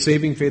 Okay, whether it's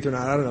saving faith or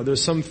not, I don't know.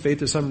 There's some faith.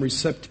 There's some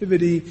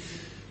receptivity.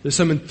 There's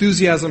some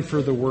enthusiasm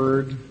for the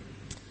word.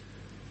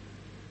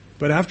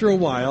 But after a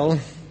while,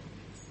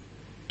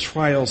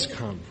 trials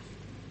come,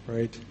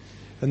 right?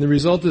 And the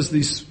result is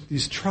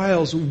these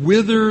trials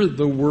wither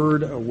the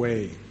word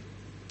away.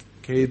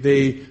 Okay,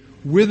 they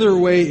wither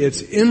away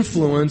its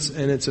influence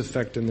and its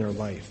effect in their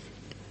life.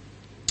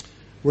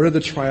 What are the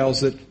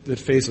trials that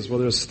face us? Well,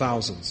 there's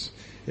thousands.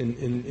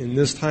 In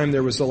this time,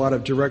 there was a lot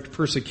of direct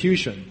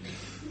persecution.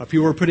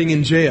 People were putting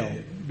in jail,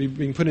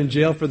 being put in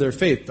jail for their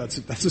faith.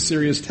 That's a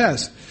serious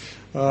test.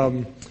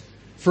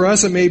 For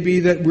us, it may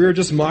be that we're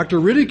just mocked or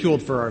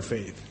ridiculed for our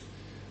faith.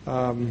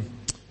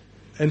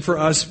 And for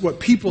us, what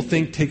people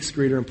think takes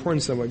greater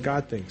importance than what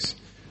God thinks.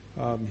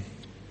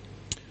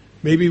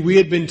 Maybe we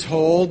had been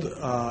told,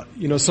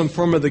 some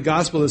form of the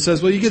gospel that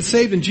says, well, you get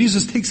saved and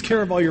Jesus takes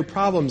care of all your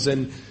problems,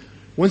 and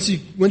once you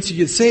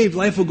get saved,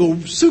 life will go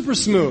super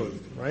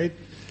smooth, right?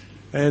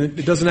 And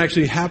it doesn't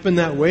actually happen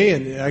that way,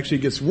 and it actually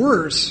gets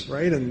worse,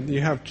 right? And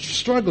you have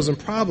struggles and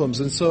problems,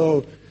 and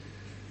so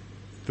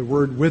the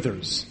word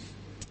withers.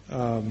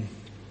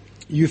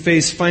 You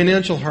face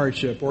financial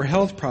hardship or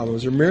health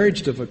problems or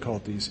marriage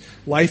difficulties.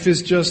 Life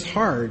is just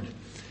hard.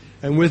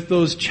 And with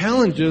those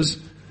challenges,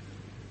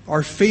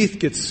 our faith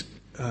gets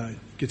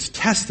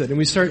tested, and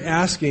we start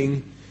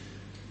asking,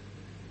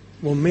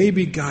 well,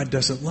 maybe God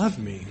doesn't love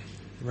me,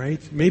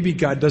 right? Maybe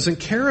God doesn't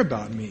care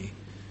about me.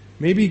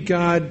 Maybe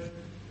God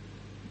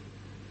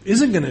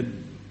isn't going to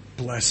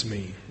bless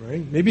me,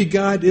 right? Maybe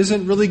God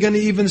isn't really going to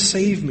even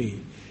save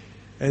me.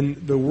 And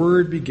the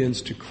word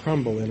begins to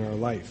crumble in our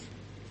life.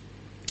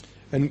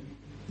 And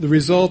the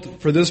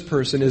result for this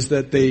person is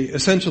that they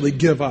essentially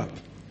give up.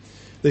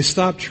 They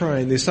stop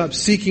trying. They stop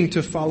seeking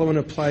to follow and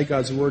apply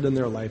God's word in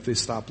their life. They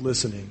stop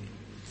listening.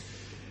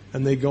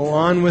 And they go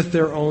on with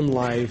their own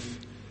life,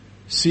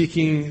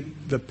 seeking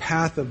the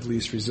path of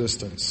least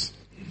resistance.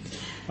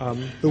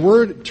 The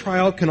word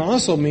trial can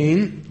also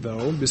mean,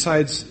 though,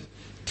 besides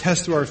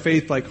test to our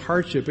faith like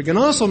hardship, it can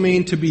also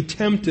mean to be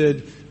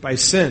tempted by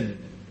sin.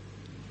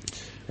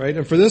 Right?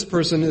 And for this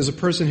person is a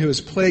person who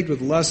is plagued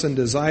with lusts and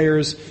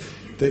desires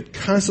that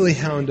constantly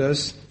hound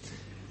us,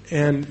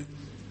 and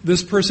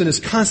this person is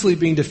constantly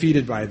being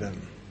defeated by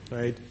them.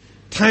 Right?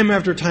 Time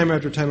after time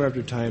after time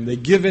after time, they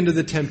give into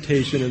the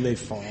temptation and they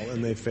fall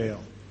and they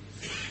fail.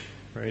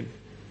 Right?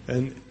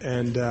 And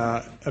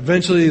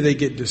eventually they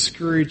get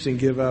discouraged and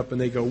give up, and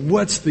they go,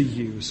 what's the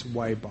use?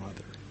 Why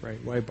bother?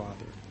 Right? Why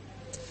bother?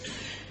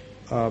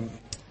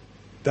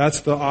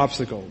 That's the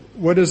obstacle.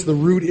 What is the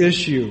root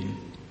issue?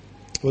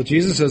 Well,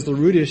 Jesus says the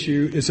root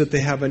issue is that they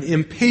have an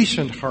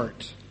impatient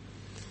heart.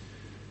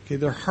 Okay,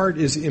 their heart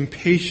is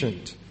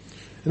impatient.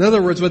 In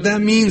other words, what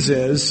that means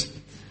is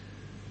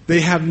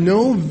they have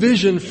no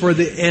vision for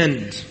the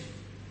end.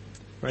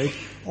 Right?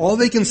 All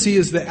they can see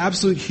is the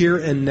absolute here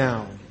and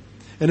now.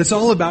 And it's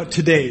all about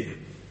today.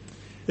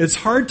 It's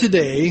hard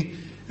today,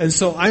 and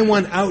so I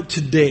want out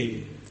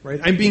today.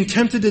 Right? I'm being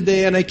tempted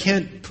today, and I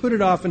can't put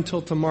it off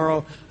until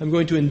tomorrow. I'm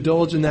going to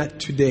indulge in that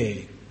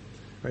today.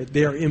 Right?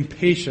 They are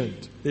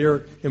impatient. They are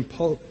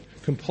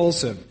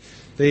compulsive.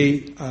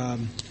 They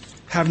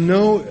have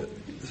no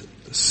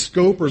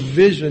scope or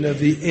vision of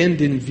the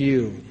end in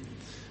view.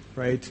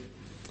 Right?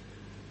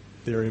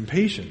 They're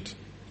impatient.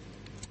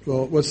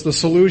 Well, what's the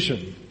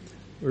solution?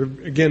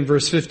 Again,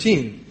 verse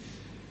 15.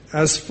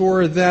 As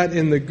for that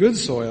in the good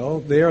soil,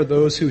 they are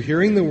those who,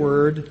 hearing the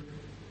word,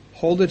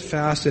 hold it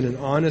fast in an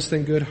honest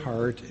and good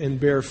heart, and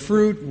bear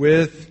fruit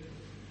with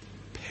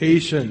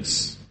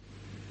patience.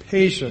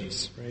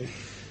 Patience, right?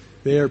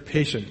 They are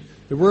patient.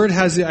 The word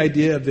has the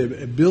idea of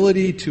the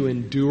ability to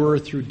endure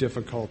through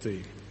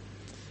difficulty.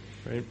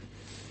 Right?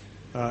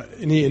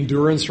 Any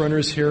endurance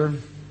runners here?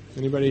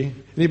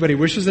 Anybody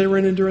wishes they were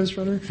an endurance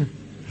runner?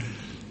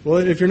 Well,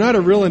 if you're not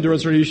a real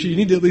endurance runner, you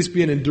need to at least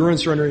be an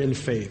endurance runner in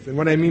faith. And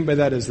what I mean by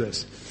that is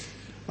this.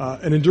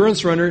 An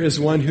endurance runner is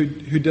one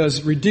who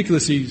does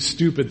ridiculously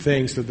stupid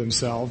things to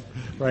themselves,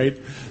 right?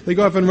 They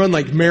go off and run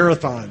like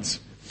marathons.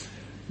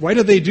 Why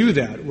do they do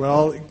that?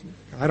 Well,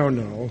 I don't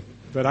know,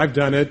 but I've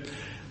done it.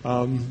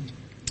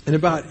 And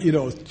about,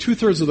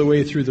 2/3 of the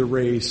way through the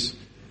race,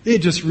 it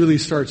just really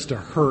starts to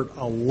hurt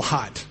a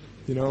lot,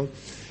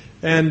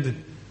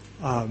 And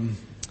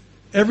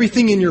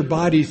everything in your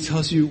body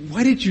tells you,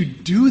 why did you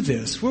do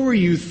this? What were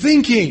you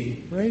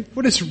thinking, right?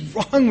 What is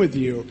wrong with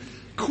you?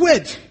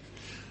 Quit.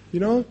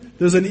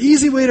 There's an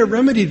easy way to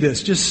remedy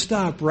this. Just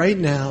stop right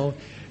now,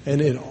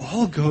 and it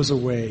all goes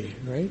away,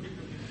 right?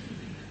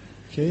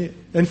 Okay.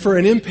 And for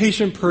an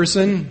impatient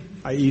person,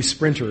 i.e.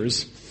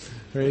 sprinters,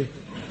 right?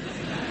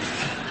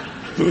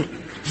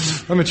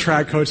 I'm a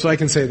track coach, so I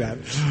can say that.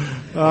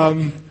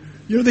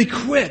 They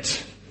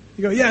quit.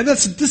 You go, yeah,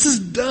 this is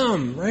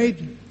dumb, right?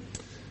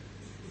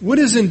 What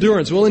is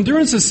endurance? Well,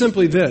 endurance is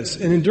simply this.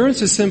 And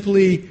endurance is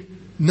simply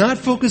not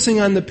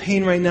focusing on the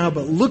pain right now,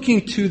 but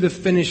looking to the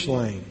finish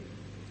line.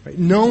 Right?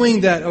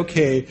 Knowing that,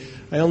 okay,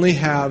 I only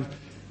have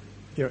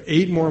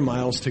 8 more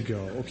miles to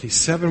go. Okay,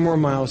 7 more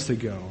miles to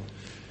go.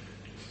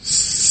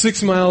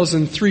 6 miles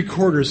and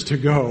 3/4 to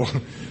go.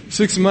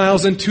 6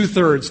 miles and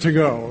 2/3 to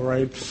go,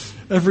 right?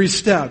 Every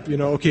step,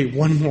 okay,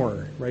 1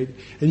 more, right?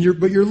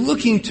 But you're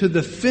looking to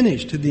the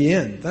finish, to the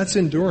end. That's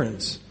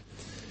endurance.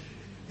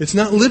 It's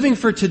not living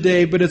for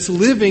today, but it's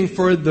living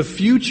for the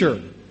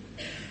future,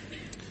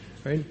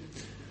 right?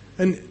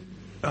 And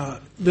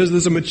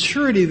there's a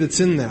maturity that's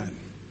in that.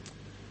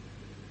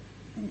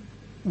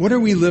 What are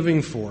we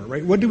living for,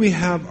 right? What do we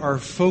have our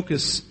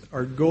focus,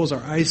 our goals,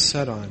 our eyes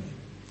set on?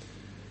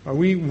 Are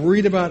we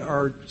worried about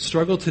our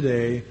struggle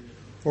today,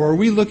 Or are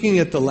we looking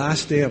at the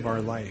last day of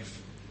our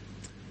life?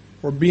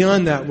 Or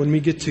beyond that, when we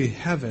get to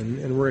heaven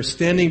and we're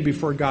standing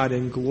before God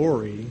in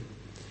glory,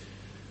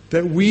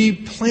 that we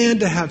plan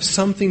to have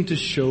something to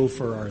show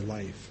for our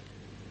life?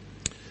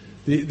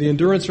 The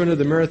endurance runner,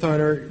 the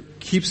marathoner,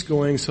 keeps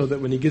going so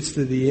that when he gets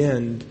to the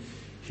end,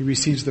 he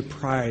receives the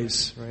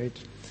prize, right?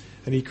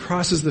 And he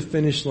crosses the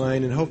finish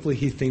line, and hopefully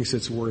he thinks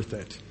it's worth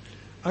it.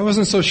 I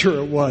wasn't so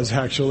sure it was,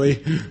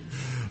 actually.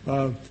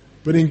 But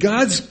in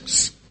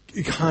God's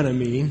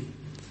economy,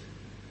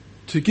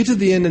 to get to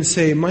the end and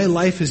say, my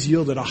life has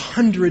yielded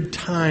 100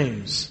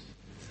 times.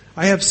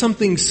 I have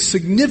something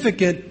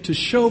significant to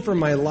show for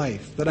my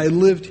life, that I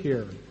lived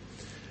here.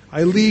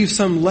 I leave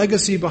some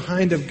legacy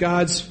behind of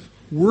God's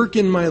work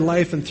in my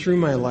life and through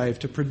my life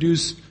to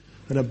produce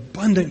an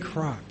abundant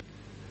crop.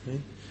 Right?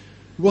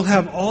 We'll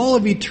have all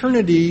of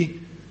eternity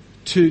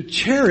to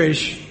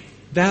cherish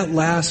that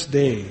last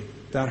day,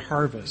 that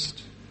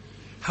harvest.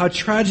 How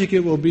tragic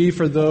it will be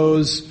for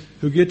those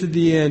who get to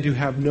the end who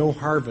have no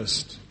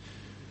harvest,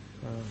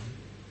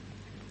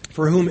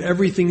 for whom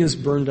everything is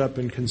burned up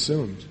and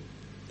consumed,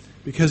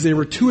 because they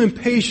were too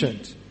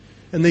impatient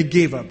and they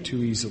gave up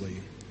too easily.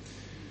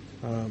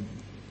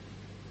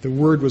 The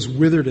word was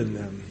withered in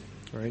them.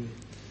 Right?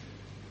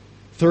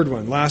 Third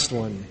one, last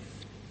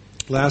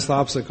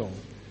obstacle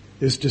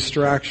is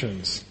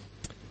distractions.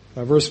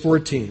 Verse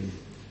 14.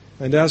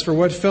 And as for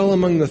what fell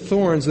among the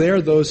thorns, they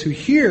are those who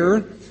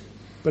hear,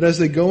 but as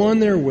they go on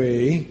their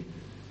way,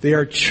 they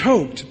are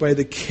choked by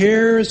the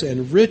cares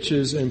and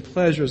riches and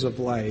pleasures of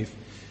life,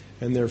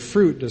 and their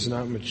fruit does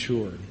not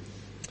mature.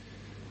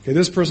 Okay,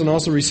 this person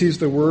also receives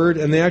the word,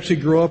 and they actually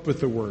grow up with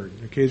the word.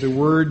 Okay, the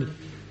word,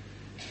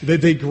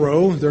 they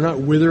grow. They're not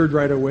withered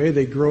right away.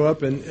 They grow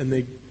up and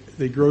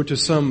they grow to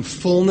some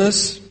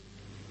fullness.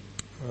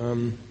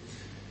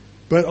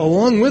 But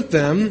along with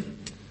them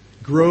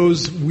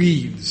grows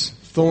weeds,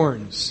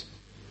 thorns,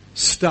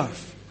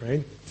 stuff,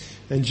 right?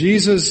 And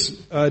Jesus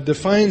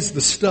defines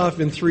the stuff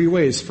in three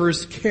ways.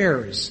 First,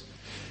 cares.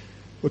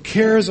 Well,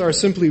 cares are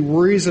simply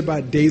worries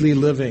about daily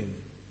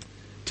living,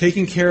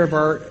 taking care of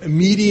our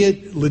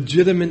immediate,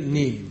 legitimate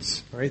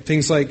needs, right?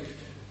 Things like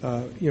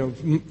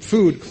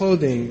food,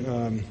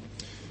 clothing,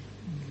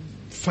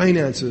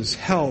 finances,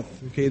 health,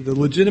 okay, the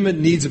legitimate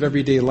needs of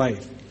everyday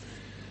life.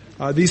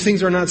 These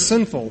things are not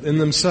sinful in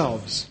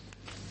themselves.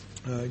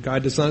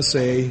 God does not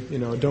say,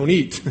 don't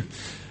eat.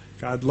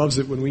 God loves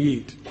it when we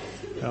eat.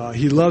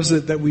 He loves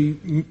it that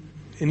and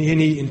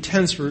He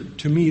intends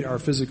to meet our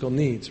physical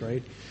needs,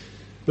 right?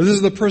 But this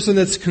is the person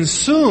that's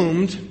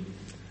consumed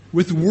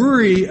with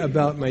worry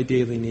about my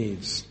daily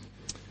needs.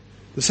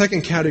 The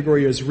second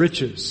category is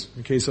riches.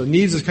 Okay, so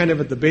needs is kind of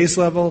at the base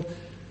level.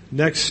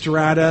 Next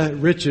strata,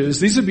 riches.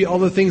 These would be all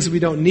the things that we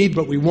don't need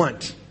but we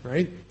want,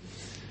 right?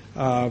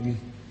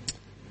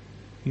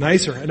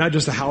 Nicer, not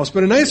just a house,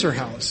 but a nicer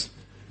house.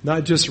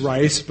 Not just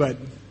rice, but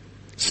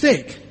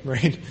steak,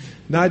 right?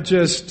 Not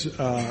just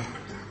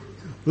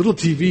little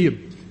TV, a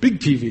big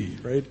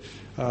TV, right?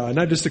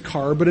 Not just a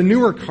car, but a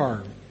newer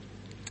car.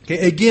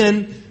 Okay,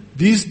 again,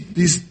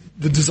 the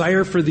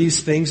desire for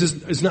these things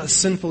is not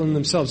sinful in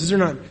themselves. These are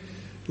not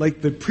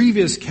like the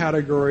previous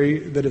category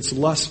that it's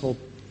lustful,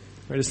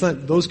 right? It's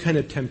not those kind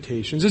of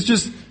temptations. It's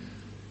just,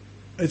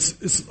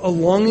 it's a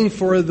longing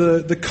for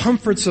the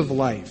comforts of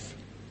life.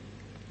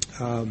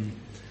 And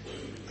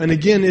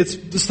again, it's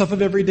the stuff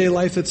of everyday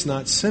life that's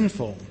not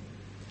sinful.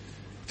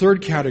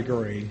 Third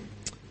category,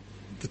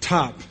 the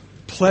top,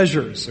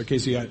 pleasures. Okay,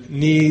 so you got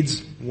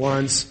needs,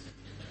 wants,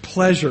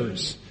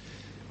 pleasures.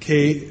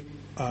 Okay,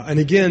 and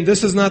again,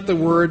 this is not the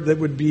word that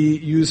would be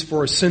used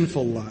for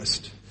sinful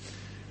lust.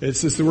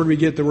 It's the word we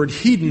get the word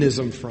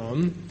hedonism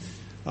from.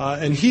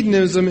 And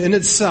hedonism in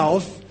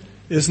itself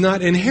is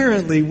not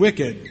inherently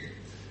wicked.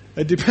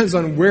 It depends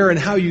on where and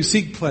how you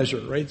seek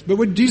pleasure, right? But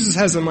what Jesus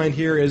has in mind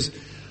here is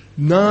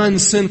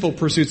non-sinful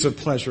pursuits of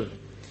pleasure.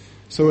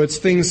 So it's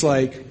things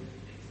like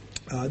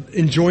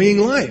enjoying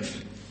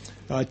life,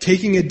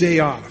 taking a day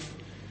off.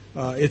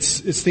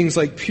 It's things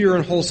like pure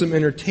and wholesome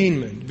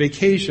entertainment,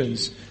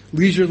 vacations,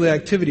 leisurely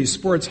activities,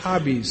 sports,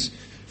 hobbies,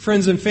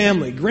 friends and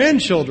family,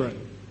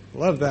 grandchildren.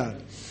 Love that.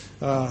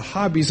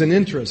 Hobbies and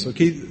interests.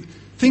 Okay,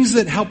 things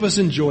that help us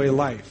enjoy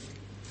life.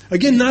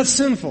 Again, not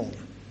sinful,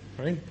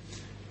 right?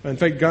 In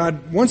fact,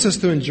 God wants us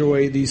to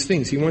enjoy these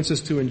things. He wants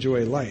us to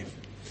enjoy life.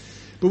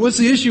 But what's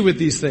the issue with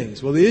these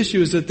things? Well, the issue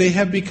is that they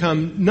have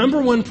become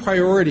number one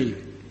priority.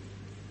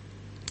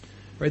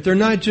 Right?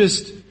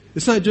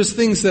 It's not just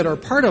things that are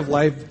part of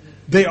life,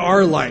 they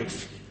are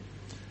life.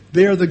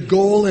 They are the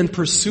goal and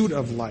pursuit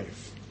of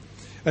life.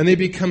 And they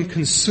become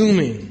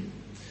consuming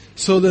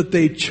so that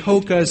they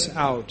choke us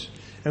out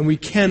and we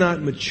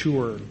cannot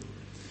mature.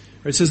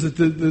 Right? It says that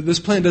this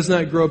plant does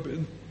not grow up.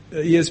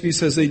 ESV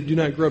says they do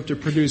not grow up to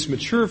produce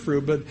mature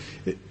fruit, but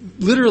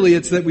literally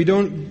it's that we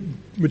don't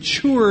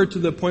mature to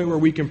the point where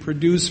we can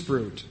produce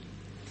fruit.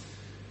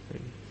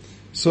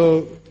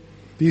 So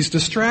these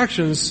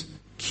distractions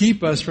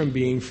keep us from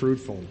being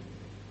fruitful.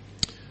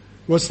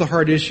 What's the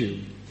heart issue?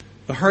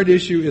 The heart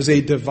issue is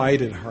a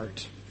divided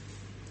heart.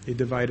 A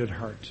divided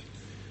heart.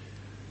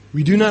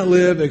 We do not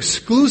live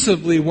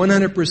exclusively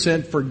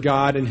 100% for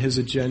God and His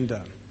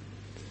agenda.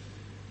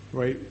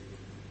 Right?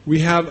 We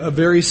have a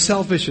very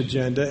selfish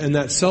agenda, and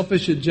that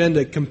selfish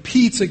agenda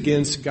competes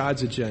against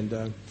God's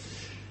agenda.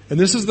 And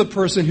this is the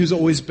person who's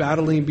always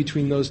battling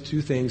between those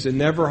two things and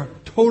never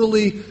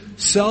totally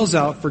sells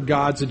out for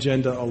God's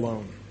agenda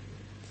alone.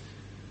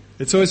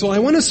 It's always, well, I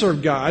want to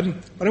serve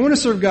God, but I want to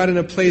serve God in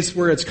a place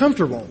where it's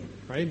comfortable,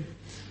 right?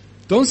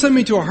 Don't send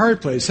me to a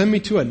hard place. Send me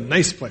to a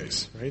nice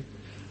place, right?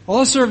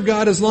 I'll serve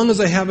God as long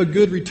as I have a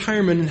good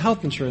retirement and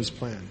health insurance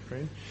plan,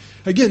 right?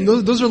 Again,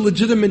 those are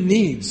legitimate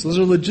needs. Those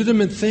are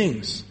legitimate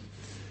things.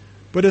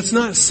 But it's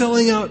not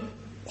selling out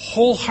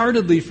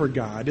wholeheartedly for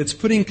God. It's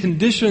putting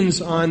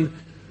conditions on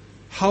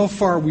how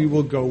far we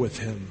will go with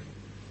Him,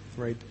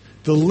 right?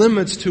 The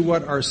limits to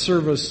what our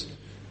service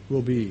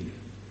will be.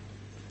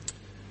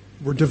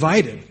 We're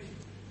divided,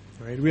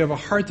 right? We have a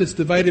heart that's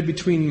divided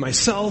between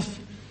myself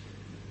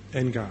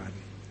and God.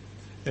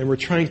 And we're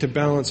trying to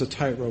balance a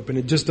tightrope, and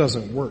it just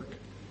doesn't work.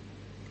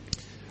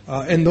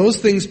 And those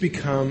things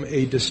become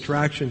a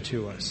distraction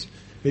to us.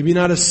 Maybe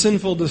not a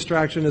sinful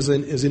distraction as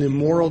an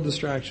immoral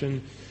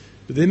distraction,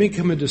 but they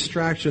become a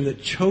distraction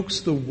that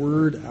chokes the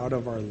Word out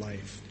of our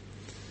life.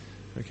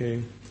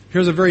 Okay?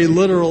 Here's a very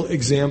literal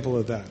example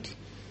of that.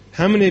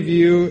 How many of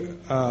you,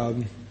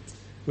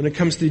 when it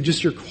comes to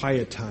just your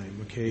quiet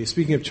time, okay,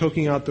 speaking of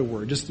choking out the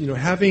Word, just,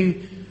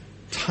 having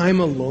time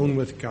alone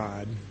with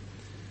God,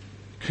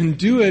 can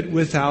do it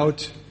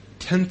without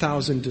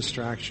 10,000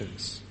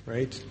 distractions,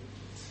 right?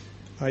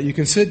 You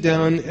can sit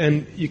down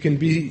and you can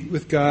be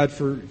with God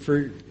for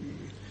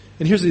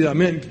and here's the deal.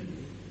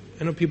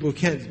 I know people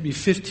can't be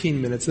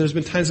 15 minutes. There's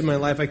been times in my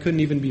life I couldn't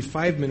even be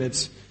 5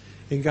 minutes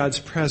in God's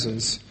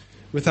presence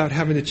without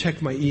having to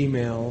check my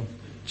email,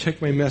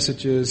 check my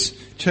messages,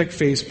 check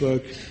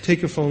Facebook,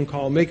 take a phone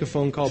call, make a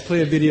phone call,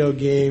 play a video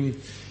game,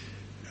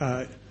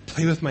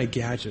 play with my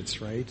gadgets,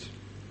 right?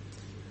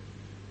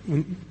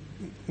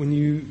 When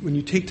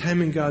you take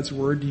time in God's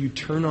Word, do you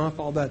turn off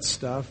all that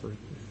stuff or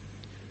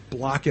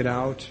block it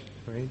out,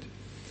 right?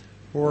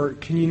 Or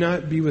can you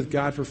not be with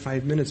God for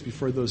 5 minutes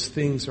before those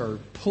things are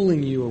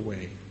pulling you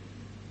away?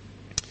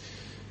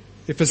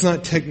 If it's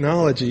not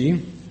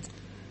technology,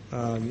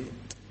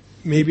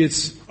 maybe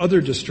it's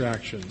other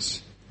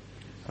distractions.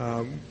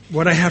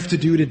 What I have to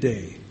do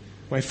today,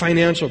 my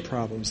financial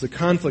problems, the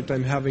conflict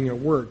I'm having at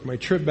work, my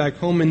trip back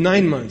home in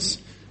 9 months,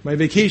 my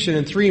vacation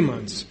in 3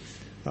 months,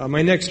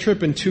 my next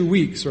trip in 2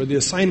 weeks, or the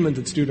assignment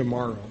that's due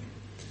tomorrow.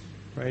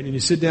 Right? And you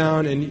sit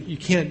down and you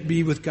can't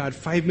be with God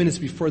 5 minutes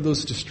before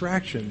those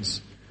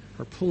distractions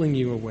are pulling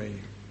you away.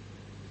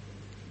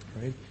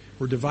 Right?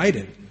 We're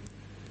divided.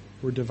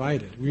 We're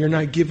divided. We are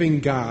not giving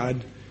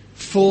God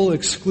full,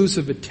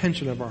 exclusive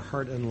attention of our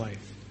heart and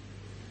life.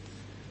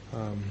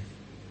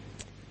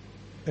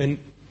 And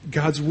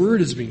God's Word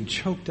is being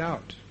choked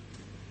out.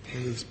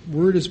 And His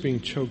Word is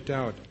being choked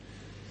out.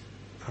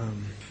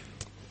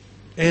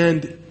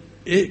 And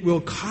it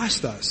will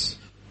cost us.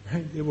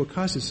 Right? It will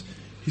cost us.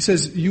 He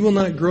says, you will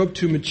not grow up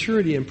to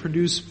maturity and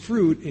produce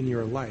fruit in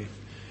your life.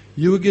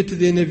 You will get to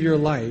the end of your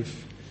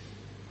life,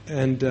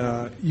 and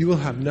you will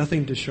have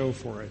nothing to show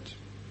for it.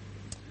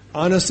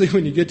 Honestly,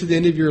 when you get to the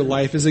end of your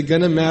life, is it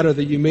going to matter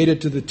that you made it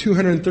to the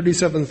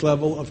 237th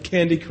level of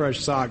Candy Crush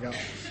Saga?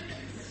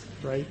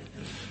 Right?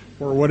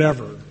 Or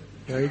whatever.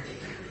 Right?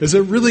 Is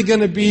it really going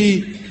to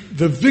be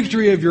the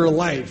victory of your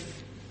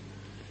life?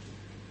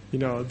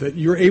 That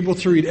you're able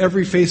to read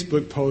every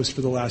Facebook post for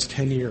the last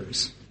 10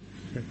 years.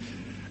 Okay?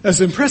 As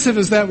impressive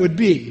as that would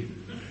be,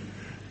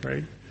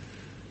 right?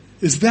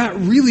 Is that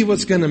really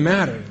what's going to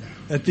matter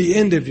at the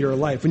end of your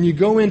life? When you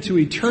go into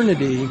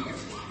eternity,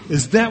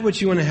 is that what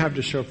you want to have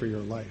to show for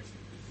your life?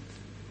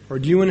 Or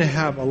do you want to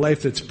have a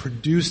life that's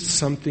produced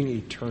something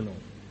eternal?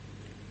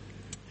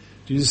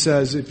 Jesus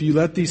says, if you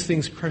let these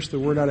things crush the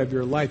Word out of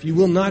your life, you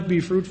will not be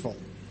fruitful.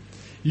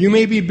 You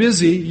may be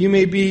busy, you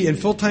may be in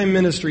full-time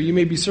ministry, you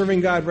may be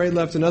serving God right,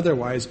 left, and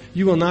otherwise,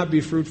 you will not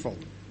be fruitful.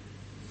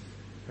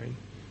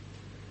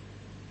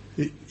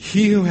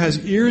 He who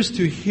has ears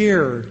to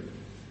hear,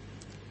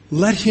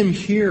 let him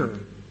hear.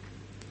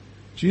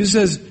 Jesus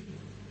says,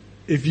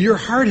 if your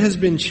heart has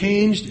been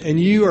changed and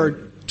you are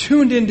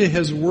tuned into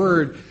His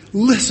Word,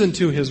 listen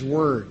to His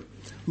Word.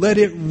 Let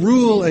it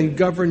rule and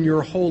govern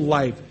your whole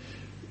life.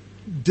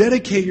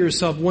 Dedicate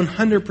yourself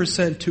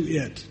 100% to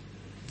it.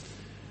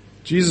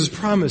 Jesus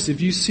promised,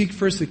 if you seek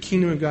first the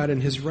kingdom of God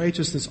and His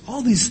righteousness,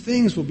 all these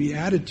things will be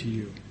added to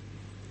you.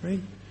 Right?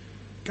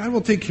 God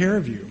will take care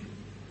of you.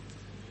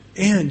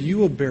 And you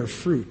will bear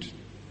fruit.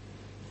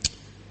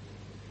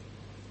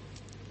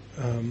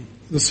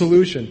 The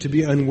solution, to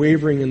be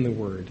unwavering in the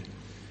Word.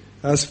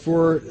 As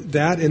for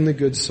that in the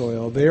good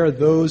soil, they are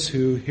those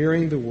who,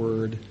 hearing the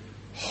Word,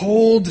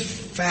 hold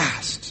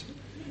fast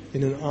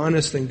in an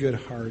honest and good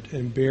heart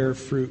and bear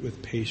fruit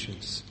with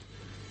patience.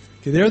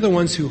 Okay, they're the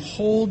ones who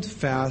hold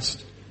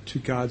fast to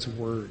God's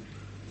Word.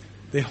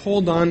 They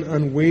hold on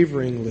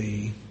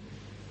unwaveringly,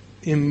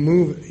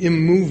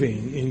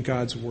 immoving in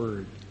God's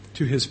Word,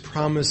 to His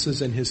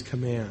promises and His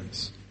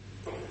commands.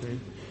 Right?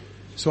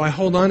 So I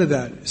hold on to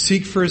that.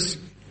 Seek first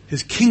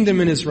His kingdom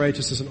and His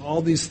righteousness, and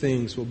all these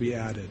things will be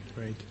added,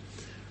 right?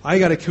 I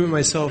got to commit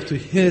myself to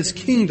His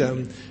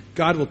kingdom.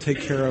 God will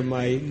take care of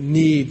my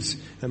needs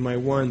and my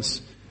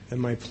wants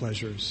and my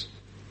pleasures.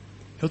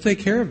 He'll take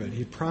care of it.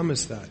 He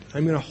promised that.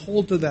 I'm going to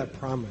hold to that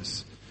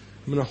promise.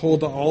 I'm going to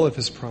hold to all of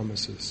His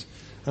promises.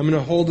 I'm going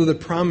to hold to the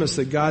promise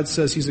that God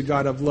says He's a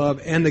God of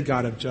love and a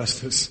God of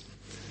justice,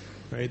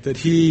 right? That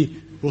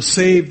He will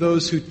save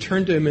those who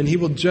turn to Him and He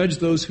will judge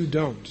those who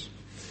don't.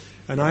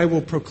 And I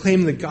will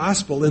proclaim the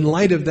gospel in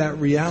light of that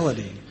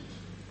reality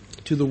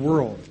to the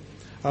world.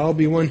 I'll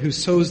be one who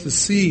sows the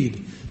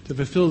seed to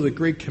fulfill the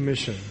Great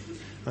Commission.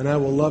 And I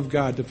will love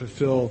God to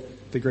fulfill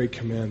the Great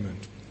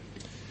Commandment.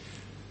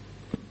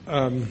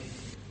 I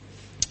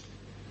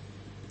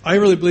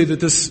really believe that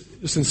this,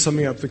 just in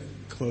summing up the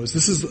close,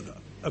 this is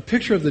a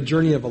picture of the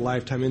journey of a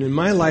lifetime. And in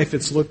my life,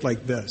 it's looked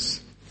like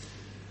this.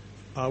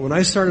 When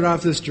I started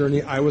off this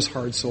journey, I was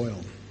hard soil.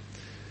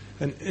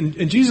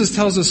 And Jesus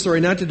tells this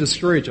story not to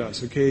discourage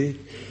us, okay?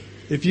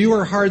 If you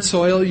are hard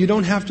soil, you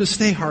don't have to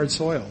stay hard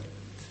soil.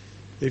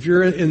 If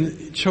you're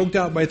choked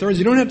out by thorns,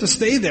 you don't have to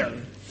stay there.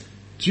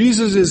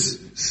 Jesus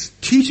is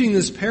teaching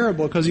this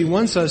parable because He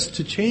wants us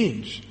to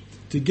change,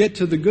 to get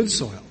to the good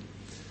soil.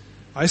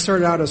 I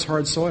started out as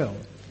hard soil,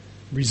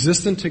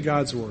 resistant to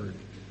God's word,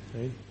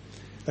 right?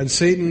 And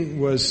Satan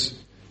was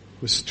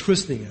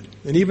twisting it.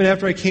 And even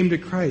after I came to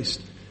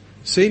Christ,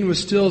 Satan was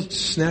still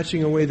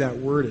snatching away that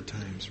word at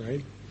times,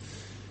 right?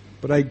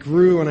 But I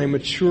grew and I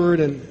matured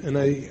and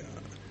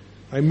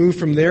I moved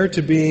from there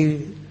to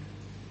being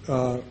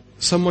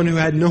someone who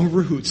had no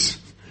roots,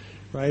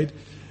 right?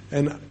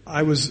 And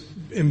I was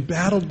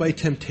embattled by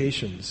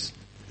temptations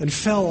and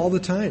fell all the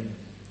time,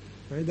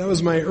 right? That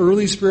was my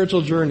early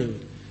spiritual journey,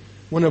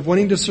 one of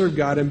wanting to serve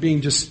God and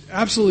being just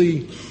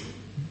absolutely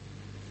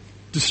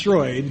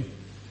destroyed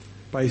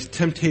by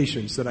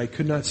temptations that I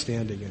could not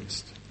stand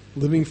against,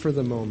 living for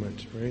the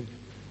moment, right?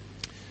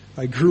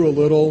 I grew a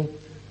little,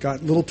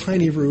 got little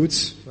tiny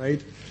roots,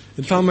 right?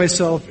 And found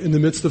myself in the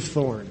midst of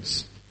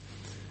thorns.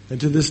 And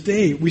to this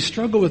day, we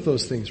struggle with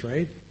those things,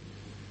 right?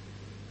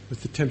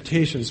 With the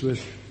temptations,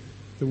 with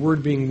the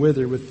word being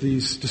withered, with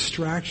these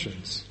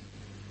distractions.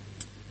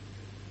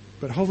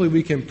 But hopefully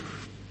we can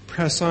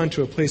press on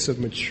to a place of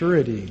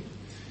maturity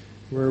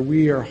where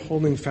we are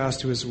holding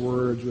fast to His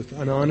word with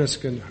an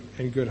honest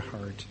and good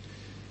heart,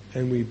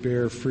 and we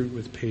bear fruit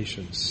with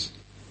patience.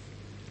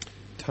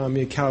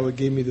 Tommy Akawa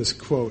gave me this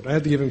quote. I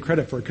have to give him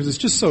credit for it because it's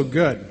just so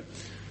good.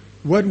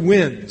 What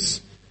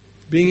wins?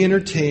 Being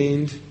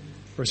entertained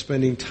or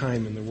spending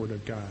time in the Word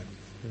of God?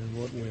 And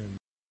what wins?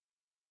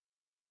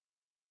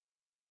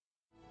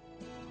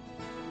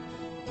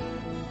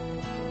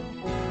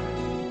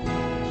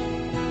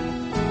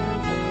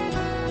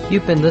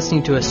 You've been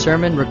listening to a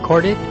sermon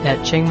recorded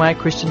at Chiang Mai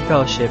Christian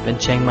Fellowship in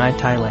Chiang Mai,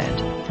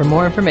 Thailand. For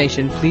more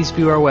information, please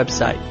view our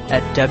website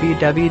at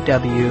www.ccfth.org.